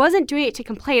burning, and I wasn't doing it to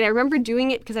complain. I remember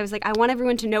doing it because I was like, I want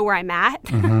everyone to know where I'm at.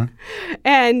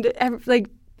 And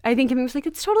I think Kimmy was like,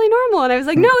 it's totally normal. And I was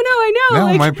like, no, I know. No,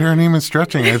 like, my perineum is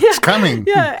stretching. It's coming.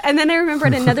 Yeah. And then I remember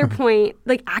at another point,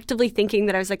 like actively thinking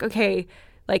that I was like, okay,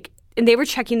 like, and they were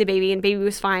checking the baby, and baby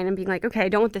was fine, and being like, okay, I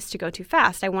don't want this to go too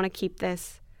fast. I want to keep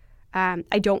this.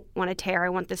 I don't want to tear. I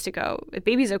want this to go. If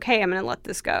baby's okay, I'm going to let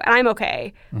this go. And I'm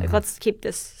okay. Like, let's keep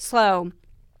this slow.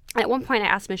 And at one point I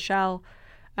asked Michelle,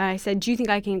 I said, do you think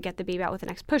I can get the baby out with the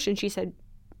next push? And she said,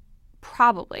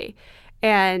 probably.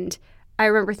 And I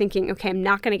remember thinking, okay, I'm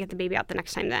not going to get the baby out the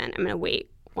next time then. I'm going to wait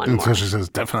one more. And so she says,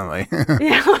 definitely.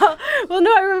 Yeah. Well,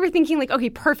 no, I remember thinking like, okay,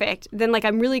 perfect. Then like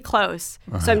I'm really close.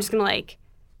 So I'm just going to like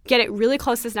get it really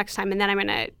close this next time. And then I'm going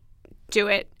to do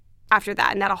it after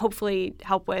that. And that'll hopefully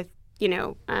help with,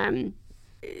 not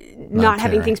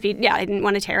having things be, I didn't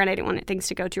want to tear, and I didn't want things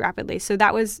to go too rapidly. So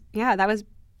that was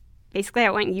basically, I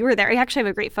went, you were there. I actually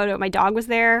have a great photo. My dog was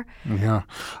there. Yeah.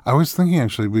 I was thinking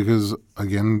actually, because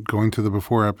again, going to the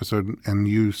before episode and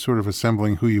you sort of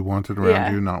assembling who you wanted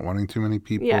around you, not wanting too many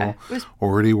people,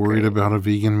 already worried about a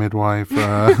vegan midwife,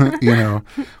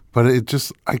 but it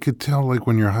just, I could tell like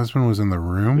when your husband was in the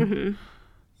room,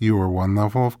 you were one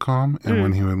level of calm, and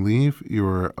when he would leave, you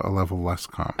were a level less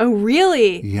calm. Oh,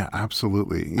 really? Yeah,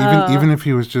 absolutely. Even if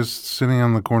he was just sitting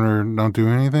on the corner not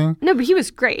doing anything. No, but he was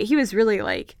great. He was really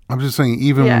like... I'm just saying,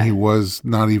 even when he was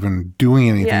not even doing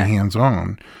anything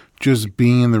hands-on, just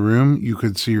being in the room, you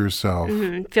could see yourself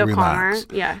feel relax. calmer.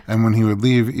 Yeah. And when he would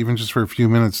leave, even just for a few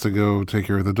minutes to go take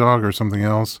care of the dog or something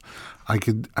else, I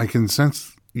can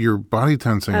sense your body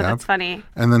tensing up. That's funny.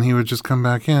 And then he would just come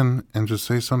back in and just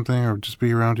say something or just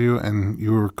be around you, and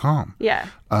you were calm. Yeah.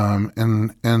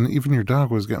 And even your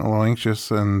dog was getting a little anxious,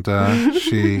 and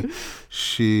she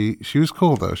was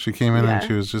cool though. She came in and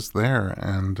she was just there,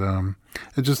 and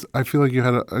I feel like you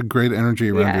had a great energy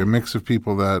around you, a mix of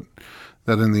people that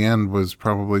in the end was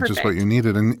probably just what you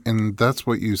needed, and that's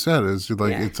what you said is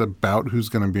like it's about who's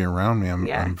going to be around me.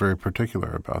 I'm very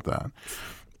particular about that.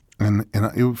 And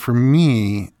for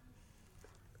me,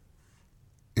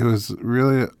 it was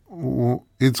really,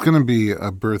 it's going to be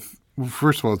a birth.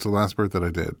 First of all, it's the last birth that I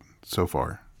did so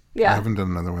far. Yeah. I haven't done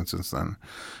another one since then.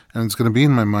 And it's going to be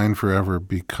in my mind forever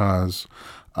because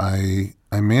I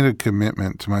made a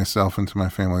commitment to myself and to my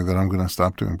family that I'm going to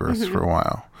stop doing births for a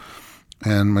while.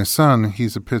 And my son,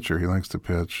 he's a pitcher. He likes to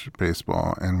pitch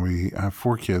baseball. And we have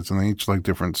 4 kids, and they each like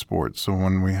different sports. So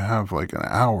when we have like an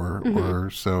hour or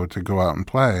so to go out and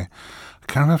play, I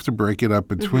kind of have to break it up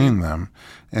between them.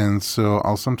 And so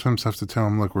I'll sometimes have to tell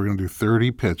him, look, we're going to do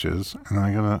 30 pitches, and then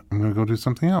I'm going to go do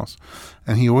something else.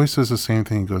 And he always says the same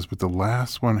thing. He goes, but the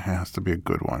last one has to be a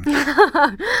good one.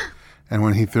 And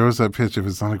when he throws that pitch, if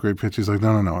it's not a great pitch, he's like,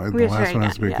 no. The last one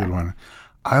has to be a good one.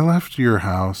 I left your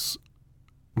house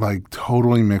like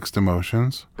totally mixed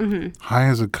emotions, high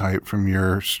as a kite from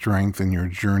your strength and your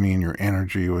journey and your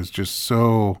energy. It was just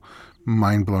so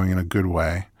mind-blowing in a good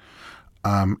way.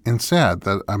 And sad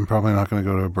that I'm probably not going to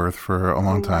go to a birth for a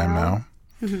long time now.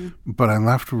 But I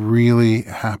left really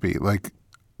happy. Like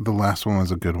the last one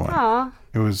was a good one. Aww.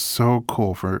 It was so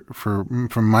cool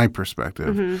from my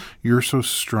perspective. You're so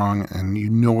strong, and you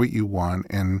know what you want,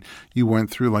 and you went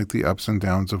through like the ups and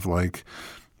downs of like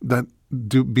that.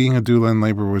 being a doula in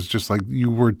labor was just like you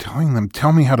were telling them,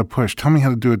 tell me how to push, tell me how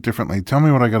to do it differently, tell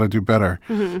me what I got to do better.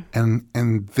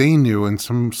 And they knew, and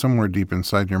somewhere deep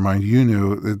inside your mind, you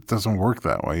knew it doesn't work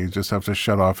that way. You just have to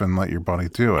shut off and let your body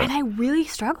do it. And I really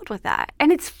struggled with that.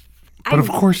 And it's But of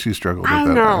course you struggled with that.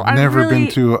 I know. I've never been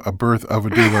to a birth of a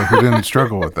doula who didn't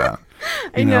struggle with that.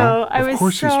 I know. Of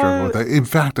course you struggle with that. In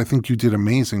fact, I think you did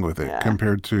amazing with it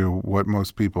compared to what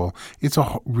most people. It's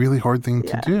a really hard thing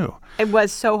to do. It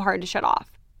was so hard to shut off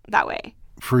that way.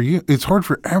 For you, it's hard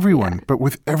for everyone, but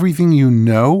with everything you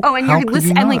know, and you're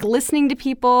listening to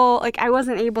people. Like I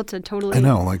wasn't able to totally. I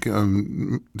know, like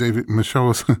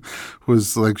Michelle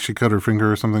was like she cut her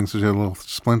finger or something, so she had a little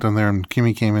splint on there, and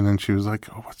Kimmy came in and she was like,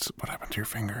 "Oh, what happened to your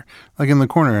finger?" Like in the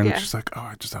corner, and she's like, "Oh,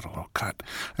 I just had a little cut."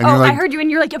 And you're like, I heard you, and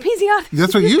you're like, episiotomy.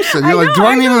 That's what you said. You're like, "Do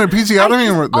I need an episiotomy?"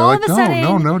 And they're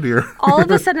like, "No, dear." All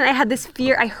of a sudden, I had this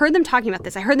fear. I heard them talking about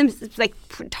this. I heard them like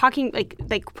talking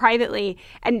like privately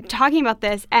and talking about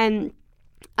this. And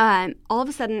all of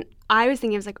a sudden, I was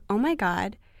thinking, I was like, oh my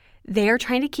God, they are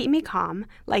trying to keep me calm.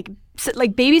 Like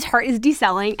baby's heart is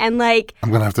decelling, and like I'm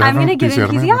gonna get an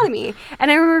episiotomy.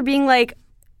 And I remember being like,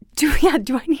 do I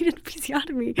need an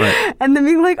episiotomy? Right. And then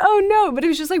being like, oh no. But it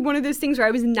was just like one of those things where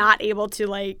I was not able to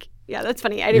like. Yeah, that's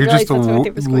funny. I didn't realize that's what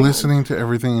it was going on. Listening to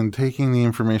everything and taking the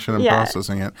information and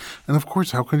processing it. And of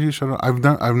course, how could you shut it off?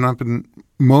 I've not been.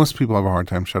 Most people have a hard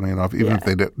time shutting it off, even if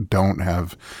they don't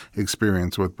have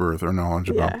experience with birth or knowledge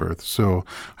about birth. So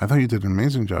I thought you did an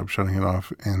amazing job shutting it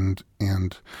off. And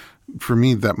for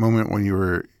me, that moment when you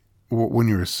were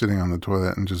sitting on the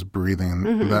toilet and just breathing,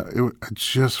 I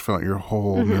just felt your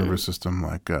whole nervous system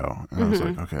let go. And I was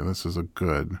like, okay, this is a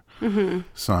good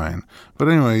sign. But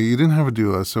anyway, you didn't have a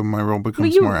doula, so my role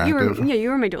becomes more active. You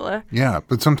were my doula. Yeah,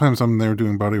 but sometimes I'm there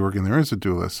doing body work and there is a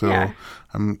doula, so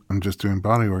I'm just doing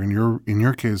body work. And in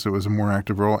your case, it was a more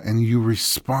active role, and you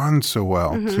respond so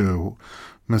well to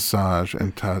massage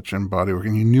and touch and body work,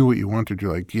 and you knew what you wanted.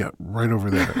 You're like, yeah, right over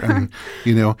there. And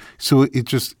so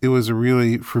it was a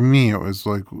really, for me, it was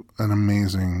like an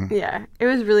amazing, it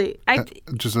was really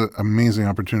just an amazing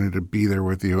opportunity to be there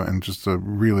with you, and just a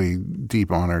really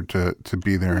deep honor to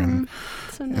be there and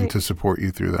to support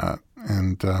you through that.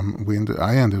 And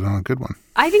I ended on a good one.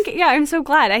 I think, I'm so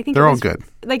glad. I think they're all good.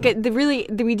 Like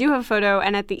we do have a photo,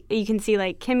 and you can see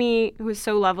like Kimmy, who's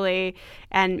so lovely,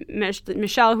 and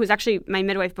Michelle, who's actually my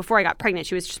midwife before I got pregnant.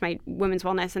 She was just my women's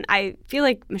wellness, and I feel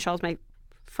like Michelle's my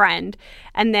friend.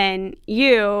 And then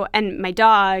you and my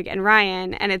dog and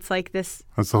Ryan, and it's like this.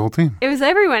 That's the whole team. It was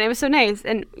everyone. It was so nice,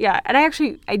 and I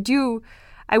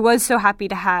was so happy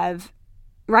to have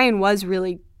Ryan. Was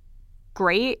really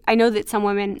great. I know that some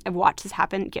women have watched this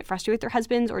happen, get frustrated with their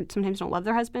husbands, or sometimes don't love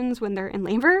their husbands when they're in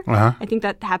labor. I think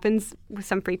that happens with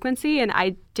some frequency, and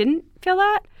I didn't feel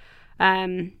that.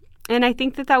 And I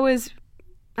think that was,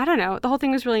 I don't know, the whole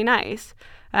thing was really nice.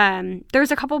 There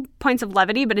was a couple points of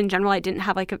levity, but in general, I didn't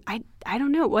have like I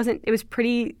don't know, it was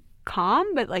pretty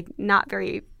calm, but like not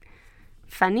very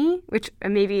funny, which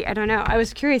maybe, I don't know. I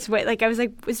was curious. I was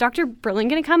like, is Dr. Berlin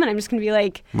going to come? And I'm just going to be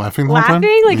like laughing? Like,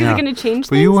 is it going to change things?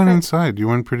 But you went inside. You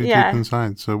went pretty deep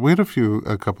inside. So we had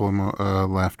a couple of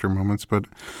laughter moments, but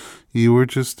you were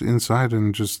just inside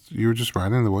and you were just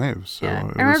riding the waves. So I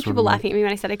remember people laughing at me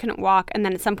when I said I couldn't walk. And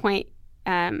then at some point,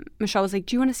 Michelle was like,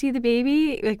 do you want to see the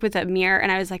baby? Like with a mirror.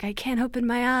 And I was like, I can't open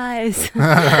my eyes.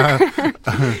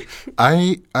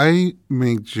 I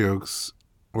make jokes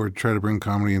or try to bring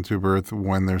comedy into birth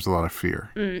when there's a lot of fear.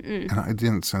 And I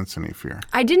didn't sense any fear.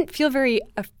 I didn't feel very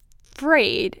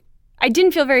afraid. I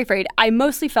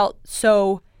mostly felt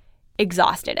so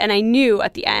exhausted. And I knew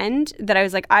at the end that I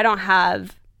was like, I don't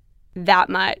have that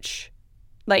much.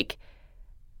 Like,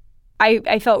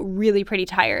 I felt really pretty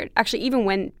tired. Actually, even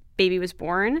when baby was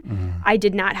born, I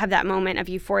did not have that moment of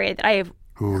euphoria that I have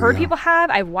heard people have,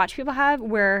 I've watched people have,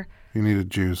 where you needed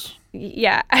juice.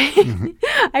 Yeah.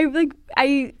 I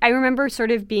remember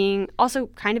sort of being also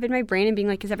kind of in my brain and being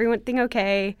like, is everything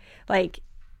okay? Like,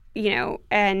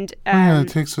 and it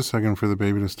takes a second for the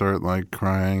baby to start like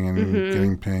crying and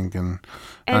getting pink, and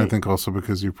I think also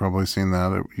because you've probably seen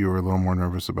that you were a little more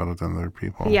nervous about it than other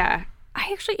people. Yeah.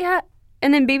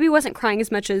 And then baby wasn't crying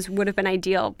as much as would have been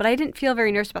ideal, but I didn't feel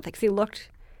very nervous about that because he looked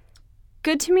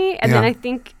good to me. And then I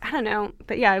think, I don't know,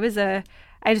 but yeah,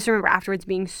 I just remember afterwards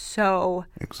being so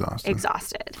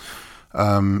exhausted.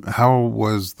 How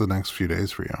was the next few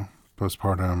days for you?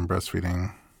 Postpartum,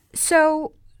 breastfeeding?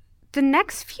 So the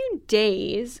next few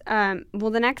days,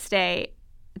 the next day,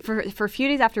 for a few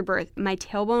days after birth, my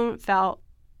tailbone felt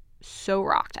so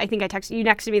rocked. I think you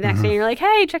texted me the next day and you're like,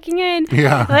 hey, checking in.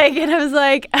 Yeah. And I was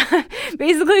like,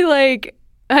 basically like,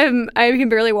 I can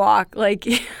barely walk. Like,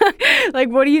 like,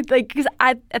 what do you like? Because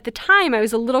at the time I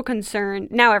was a little concerned.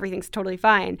 Now everything's totally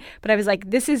fine. But I was like,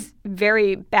 this is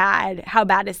very bad. How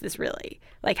bad is this really?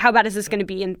 Like, how bad is this going to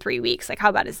be in 3 weeks? Like,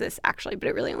 how bad is this actually? But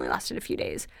it really only lasted a few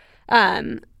days.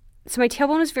 So my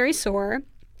tailbone was very sore.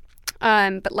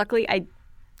 But luckily I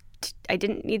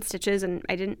didn't need stitches and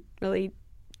I didn't really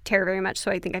tear very much.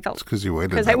 So I think I felt because you waited.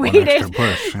 Because I waited.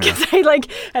 Push. Because I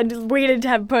had waited to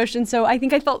have push, and so I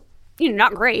think I felt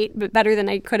not great, but better than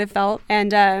I could have felt.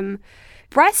 And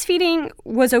breastfeeding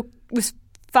was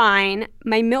fine.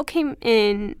 My milk came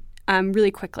in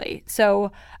really quickly,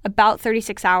 so about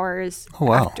 36 hours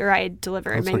after I had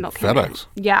delivered, that's my like milk came FedEx.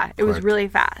 in. Yeah, it was really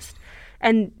fast.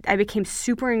 And I became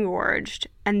super engorged,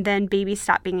 and then baby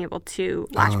stopped being able to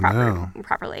latch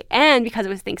properly. And because it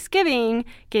was Thanksgiving,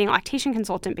 getting a lactation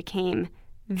consultant became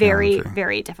very,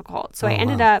 very difficult. So I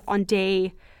ended up on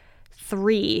day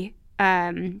 3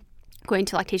 going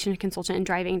to lactation consultant and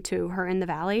driving to her in the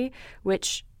valley,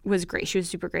 which was great. She was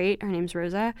super great. Her name's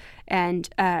Rosa. And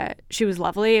she was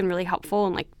lovely and really helpful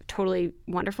and like totally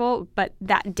wonderful. But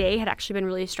that day had actually been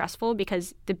really stressful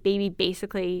because the baby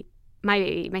basically...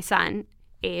 my son,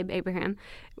 Abraham,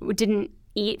 didn't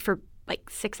eat for like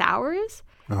 6 hours.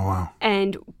 Oh, wow.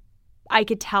 And I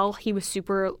could tell he was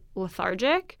super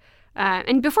lethargic.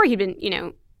 And before he'd been,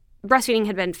 breastfeeding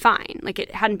had been fine. Like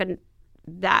it hadn't been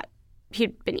that,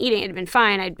 he'd been eating, it had been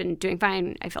fine. I'd been doing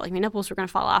fine. I felt like my nipples were going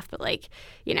to fall off, but like,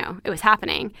 it was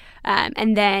happening.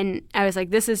 And then I was like,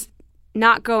 this is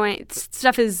not going,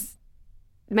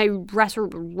 my breasts were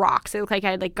rocks. It looked like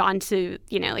I had like gone to,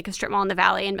 like a strip mall in the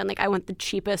valley and been like, I want the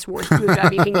cheapest, worst boob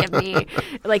job you can give me.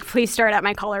 Like, please start at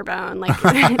my collarbone. Like,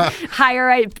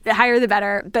 higher the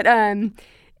better. But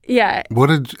yeah.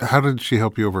 How did she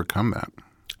help you overcome that?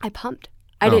 I pumped.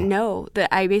 I didn't know that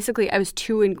I was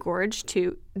too engorged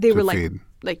to feed.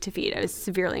 To feed. I was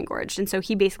severely engorged. And so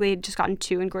he basically had just gotten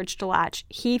too engorged to latch.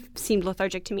 He seemed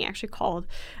lethargic to me. I actually called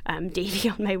Davy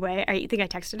on my way. I think I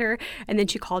texted her. And then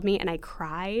she called me and I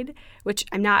cried, which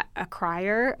I'm not a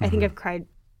crier. Mm-hmm. I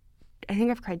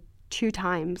think I've cried 2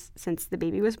 times since the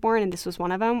baby was born. And this was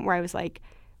one of them where I was like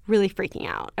really freaking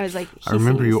out. I was like, I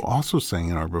remember you also saying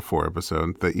in our before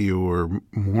episode that you were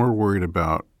more worried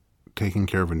about taking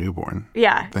care of a newborn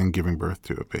than giving birth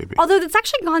to a baby. Although that's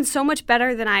actually gone so much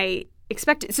better than I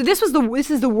expected. So this is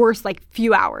the worst like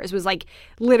few hours, was like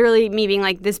literally me being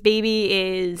like, this baby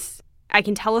is, I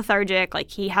can tell, lethargic,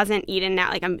 like he hasn't eaten now,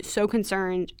 like I'm so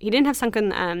concerned. He didn't have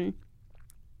sunken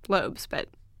lobes, but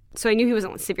so I knew he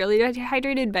wasn't severely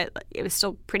dehydrated, but it was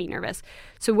still pretty nervous.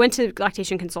 So went to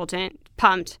lactation consultant,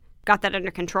 pumped, got that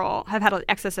under control. Have had an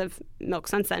excess of milk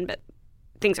since then, but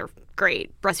things are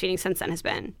great. Breastfeeding since then has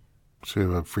been. So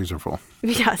you have a freezer full.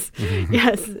 Yes,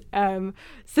 yes.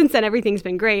 Since then, everything's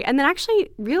been great. And then actually,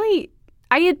 really,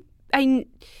 I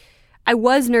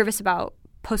was nervous about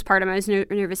postpartum. I was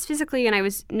nervous physically, and I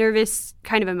was nervous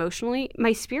kind of emotionally.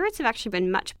 My spirits have actually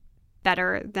been much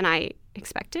better than I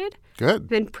expected. Good.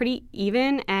 Been pretty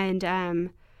even,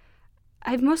 and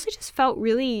I've mostly just felt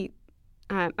really...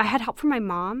 I had help from my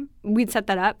mom. We'd set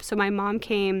that up. So my mom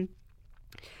came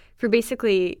for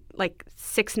basically like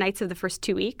 6 nights of the first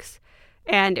 2 weeks.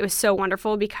 And it was so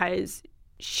wonderful because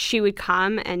she would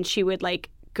come and she would like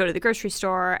go to the grocery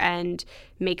store and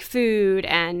make food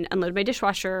and unload my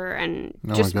dishwasher and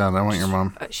my God, I want your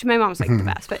mom. My mom was like the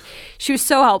best, but she was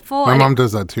so helpful. My mom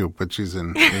does that too, but she's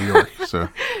in New York, so.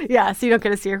 Yeah, so you don't get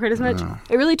to see her quite as much. No.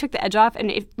 It really took the edge off.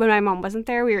 And when my mom wasn't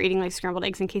there, we were eating like scrambled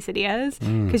eggs and quesadillas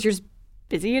because you're just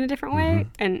busy in a different way.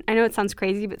 And I know it sounds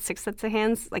crazy, but 6 sets of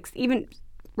hands, like even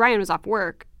Ryan was off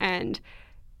work and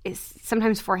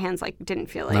sometimes 4 hands like didn't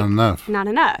feel like not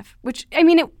enough, which I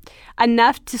mean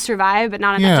enough to survive but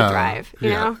not enough to thrive,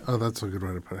 you know. Oh, that's a good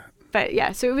way to put it. But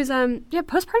yeah, so it was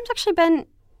postpartum's actually been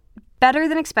better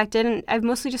than expected, and I've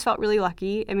mostly just felt really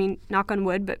lucky. I mean, knock on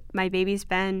wood, but my baby's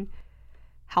been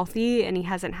healthy and he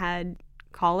hasn't had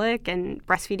colic, and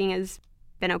breastfeeding has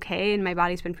been okay, and my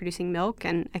body's been producing milk,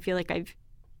 and I feel like I've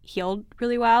healed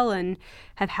really well and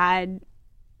have had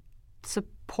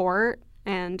support.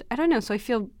 And I don't know, so I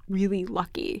feel really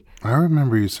lucky. I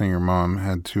remember you saying your mom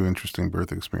had 2 interesting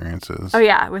birth experiences. Oh,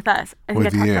 yeah, with us. I think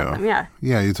with I talked you. about them, yeah.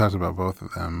 Yeah, you talked about both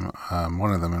of them.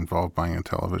 One of them involved buying a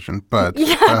television. But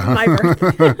my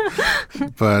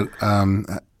birth. But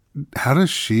how does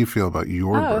she feel about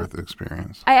your birth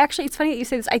experience? It's funny that you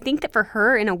say this. I think that for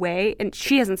her, in a way, and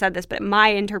she hasn't said this, but my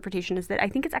interpretation is that I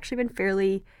think it's actually been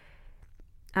fairly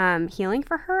healing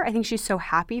for her. I think she's so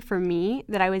happy for me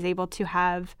that I was able to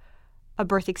have a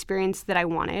birth experience that I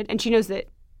wanted. And she knows that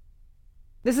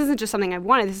this isn't just something I've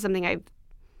wanted. This is something I've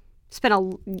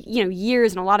spent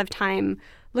years and a lot of time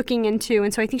looking into.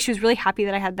 And so I think she was really happy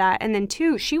that I had that. And then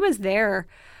two, she was there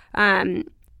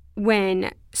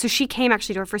so she came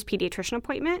actually to her first pediatrician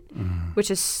appointment, which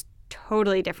is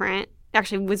totally different.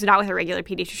 Actually, was not with a regular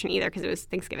pediatrician either because it was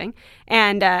Thanksgiving.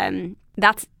 And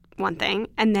that's one thing.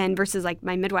 And then versus like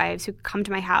my midwives who come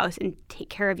to my house and take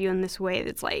care of you in this way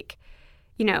that's like,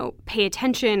 pay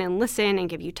attention and listen and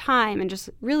give you time and just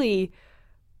really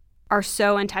are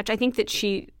so in touch. I think that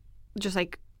she just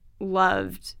like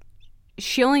loved,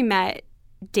 she only met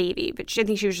Davy, but I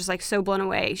think she was just like so blown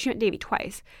away. She met Davy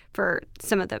twice for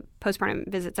some of the postpartum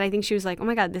visits. And I think she was like, oh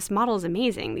my God, this model is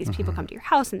amazing. These people come to your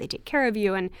house and they take care of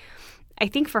you. And I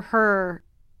think for her,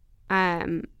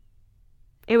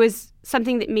 it was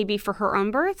something that maybe for her own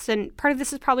births, and part of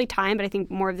this is probably time, but I think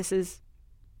more of this is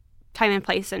time and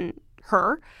place and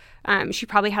her. She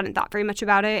probably hadn't thought very much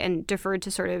about it and deferred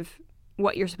to sort of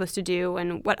what you're supposed to do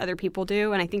and what other people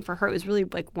do. And I think for her, it was really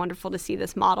like wonderful to see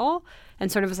this model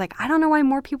and sort of was like, I don't know why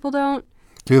more people don't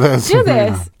do this.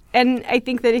 Yeah. And I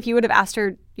think that if you would have asked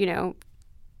her,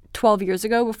 12 years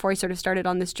ago before I sort of started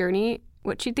on this journey,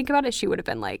 what she'd think about it, she would have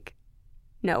been like,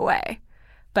 no way.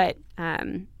 But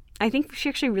I think she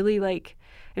actually really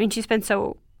she's been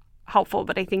so helpful,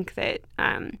 but I think that,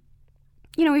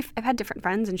 I've had different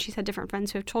friends and she's had different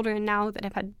friends who have children now that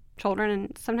have had children.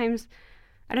 And sometimes,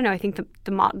 I don't know, I think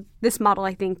this model,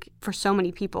 I think, for so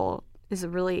many people is a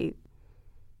really,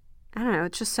 I don't know,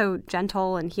 it's just so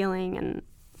gentle and healing and...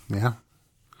 Yeah.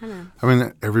 I don't know. I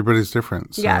mean, everybody's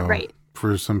different. So yeah, right.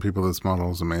 For some people, this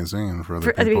model is amazing, and for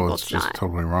other people, it's just not.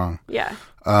 Totally wrong. Yeah.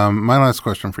 My last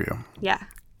question for you. Yeah.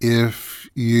 If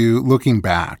you, looking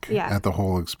back Yeah. at the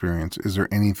whole experience, is there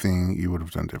anything you would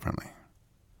have done differently?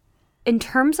 In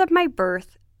terms of my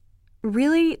birth,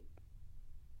 really,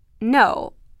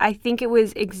 no. I think it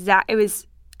was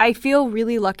I feel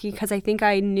really lucky because I think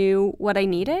I knew what I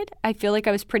needed. I feel like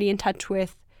I was pretty in touch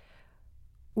with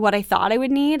what I thought I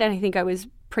would need, and I think I was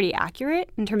pretty accurate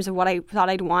in terms of what I thought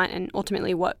I'd want and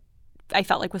ultimately what I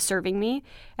felt like was serving me.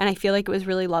 And I feel like it was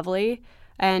really lovely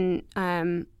and,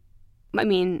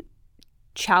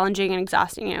 challenging and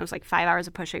exhausting. It was like 5 hours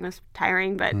of pushing. It was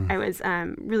tiring, but it was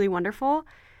really wonderful.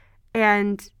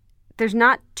 And there's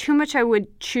not too much I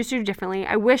would choose to do differently.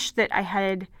 I wish that I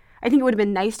think it would have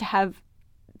been nice to have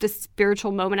this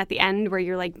spiritual moment at the end where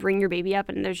you're like, bring your baby up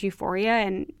and there's euphoria,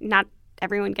 and not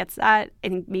everyone gets that. I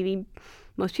think maybe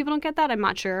most people don't get that. I'm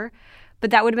not sure.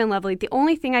 But that would have been lovely. The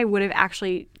only thing I would have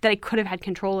that I could have had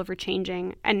control over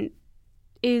changing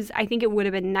is I think it would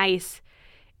have been nice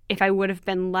if I would have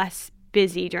been less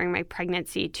busy during my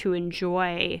pregnancy to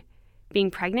enjoy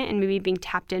being pregnant and maybe being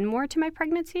tapped in more to my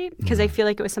pregnancy, because I feel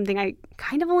like it was something I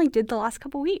kind of only did the last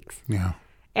couple weeks. Yeah.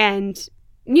 And,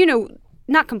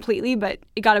 not completely, but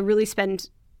it got to really spend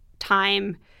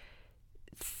time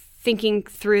thinking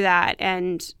through that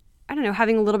and, I don't know,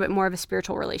 having a little bit more of a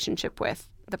spiritual relationship with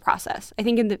the process. I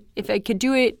think if I could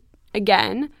do it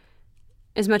again,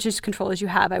 as much as control as you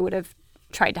have, I would have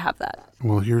tried to have that.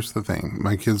 Well, here's the thing.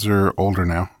 My kids are older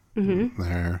now. Mm-hmm.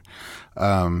 They're,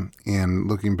 and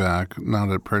looking back, not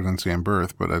at pregnancy and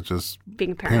birth, but at just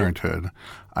being a parent. Parenthood,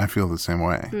 I feel the same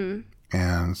way. Mm.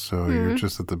 And so you're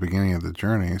just at the beginning of the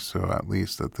journey. So at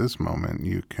least at this moment,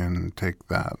 you can take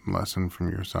that lesson from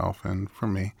yourself and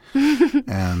from me,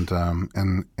 and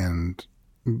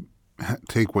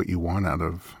take what you want out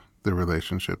of the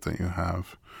relationship that you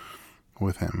have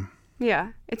with him.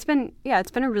 Yeah, it's been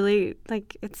a really,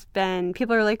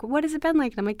 people are like, what has it been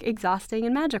like? And I'm like, exhausting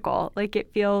and magical. Like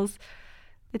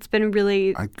it's been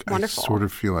really wonderful. I sort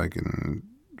of feel like in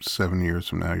 7 years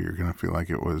from now, you're going to feel like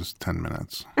it was 10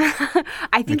 minutes.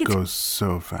 I think it goes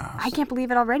so fast. I can't believe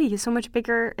it already. It's so much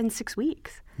bigger in 6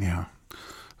 weeks. Yeah.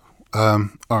 All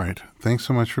right. Thanks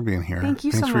so much for being here. Thank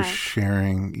you so much. Thanks for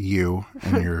sharing you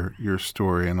and your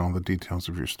story and all the details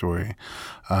of your story.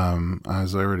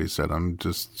 As I already said, I'm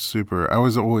just I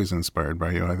was always inspired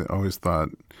by you. I always thought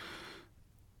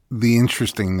the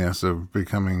interestingness of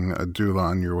becoming a doula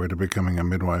on your way to becoming a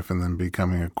midwife and then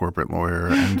becoming a corporate lawyer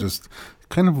and just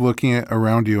kind of looking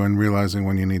around you and realizing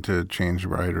when you need to change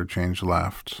right or change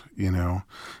left,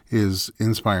 is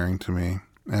inspiring to me.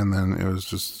 And then it was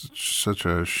just such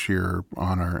a sheer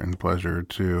honor and pleasure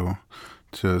to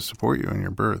support you in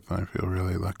your birth. I feel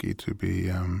really lucky to have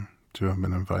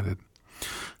been invited.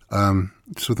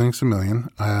 So thanks a million.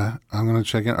 I'm going to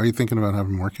check in. Are you thinking about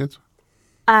having more kids?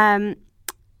 I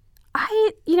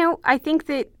think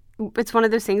that it's one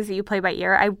of those things that you play by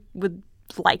ear. I would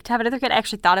like to have another kid. I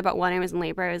actually thought about when I was in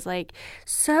labor. I was like,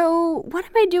 so what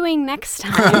am I doing next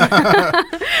time?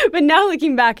 But now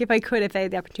looking back, if I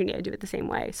had the opportunity, I'd do it the same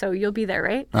way. So you'll be there,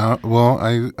 right? Well,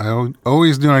 I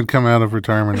always knew I'd come out of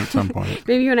retirement at some point.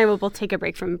 Maybe you and I will both take a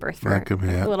break from birth for That could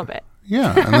be a little bit.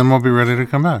 Yeah, and then we'll be ready to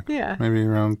come back. Yeah. Maybe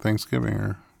around Thanksgiving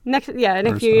or... in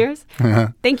a few years.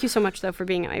 Thank you so much, though, for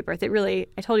being at my birth. I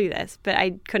told you this, but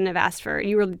I couldn't have asked for,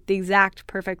 you were the exact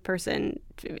perfect person.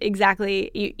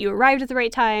 Exactly. You arrived at the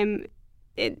right time,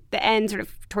 the end sort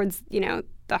of towards, the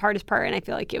hardest part. And I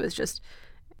feel like it was just,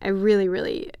 I really,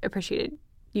 really appreciated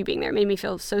you being there. It made me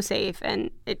feel so safe.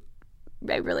 And I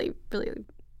really, really,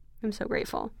 I'm so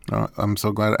grateful. I'm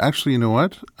so glad. Actually, you know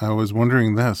what? I was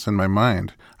wondering this in my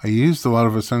mind. I used a lot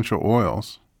of essential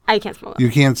oils. I can't smell them.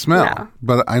 You can't smell, no.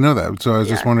 But I know that. So I was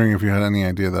just wondering if you had any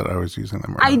idea that I was using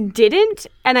them or not. I didn't,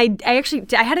 and I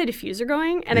had a diffuser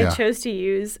going, and I chose to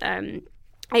use,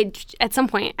 at some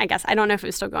point, I guess, I don't know if it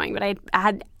was still going, but I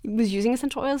was using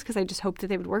essential oils because I just hoped that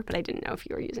they would work, but I didn't know if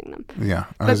you were using them. Yeah,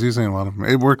 I was using a lot of them.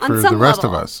 It worked for the rest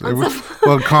of us. It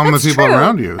calmed the people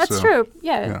around you. That's true.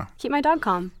 Yeah, keep my dog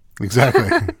calm. Exactly.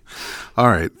 All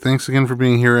right. Thanks again for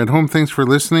being here at home. Thanks for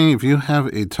listening. If you have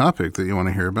a topic that you want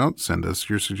to hear about, send us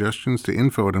your suggestions to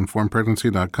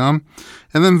info@informedpregnancy.com.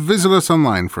 And then visit us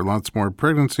online for lots more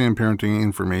pregnancy and parenting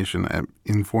information at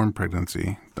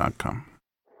informedpregnancy.com.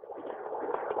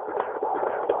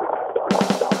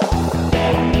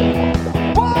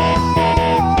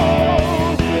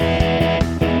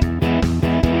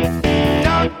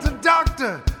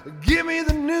 Doctor, give me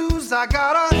the news. I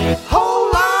got a whole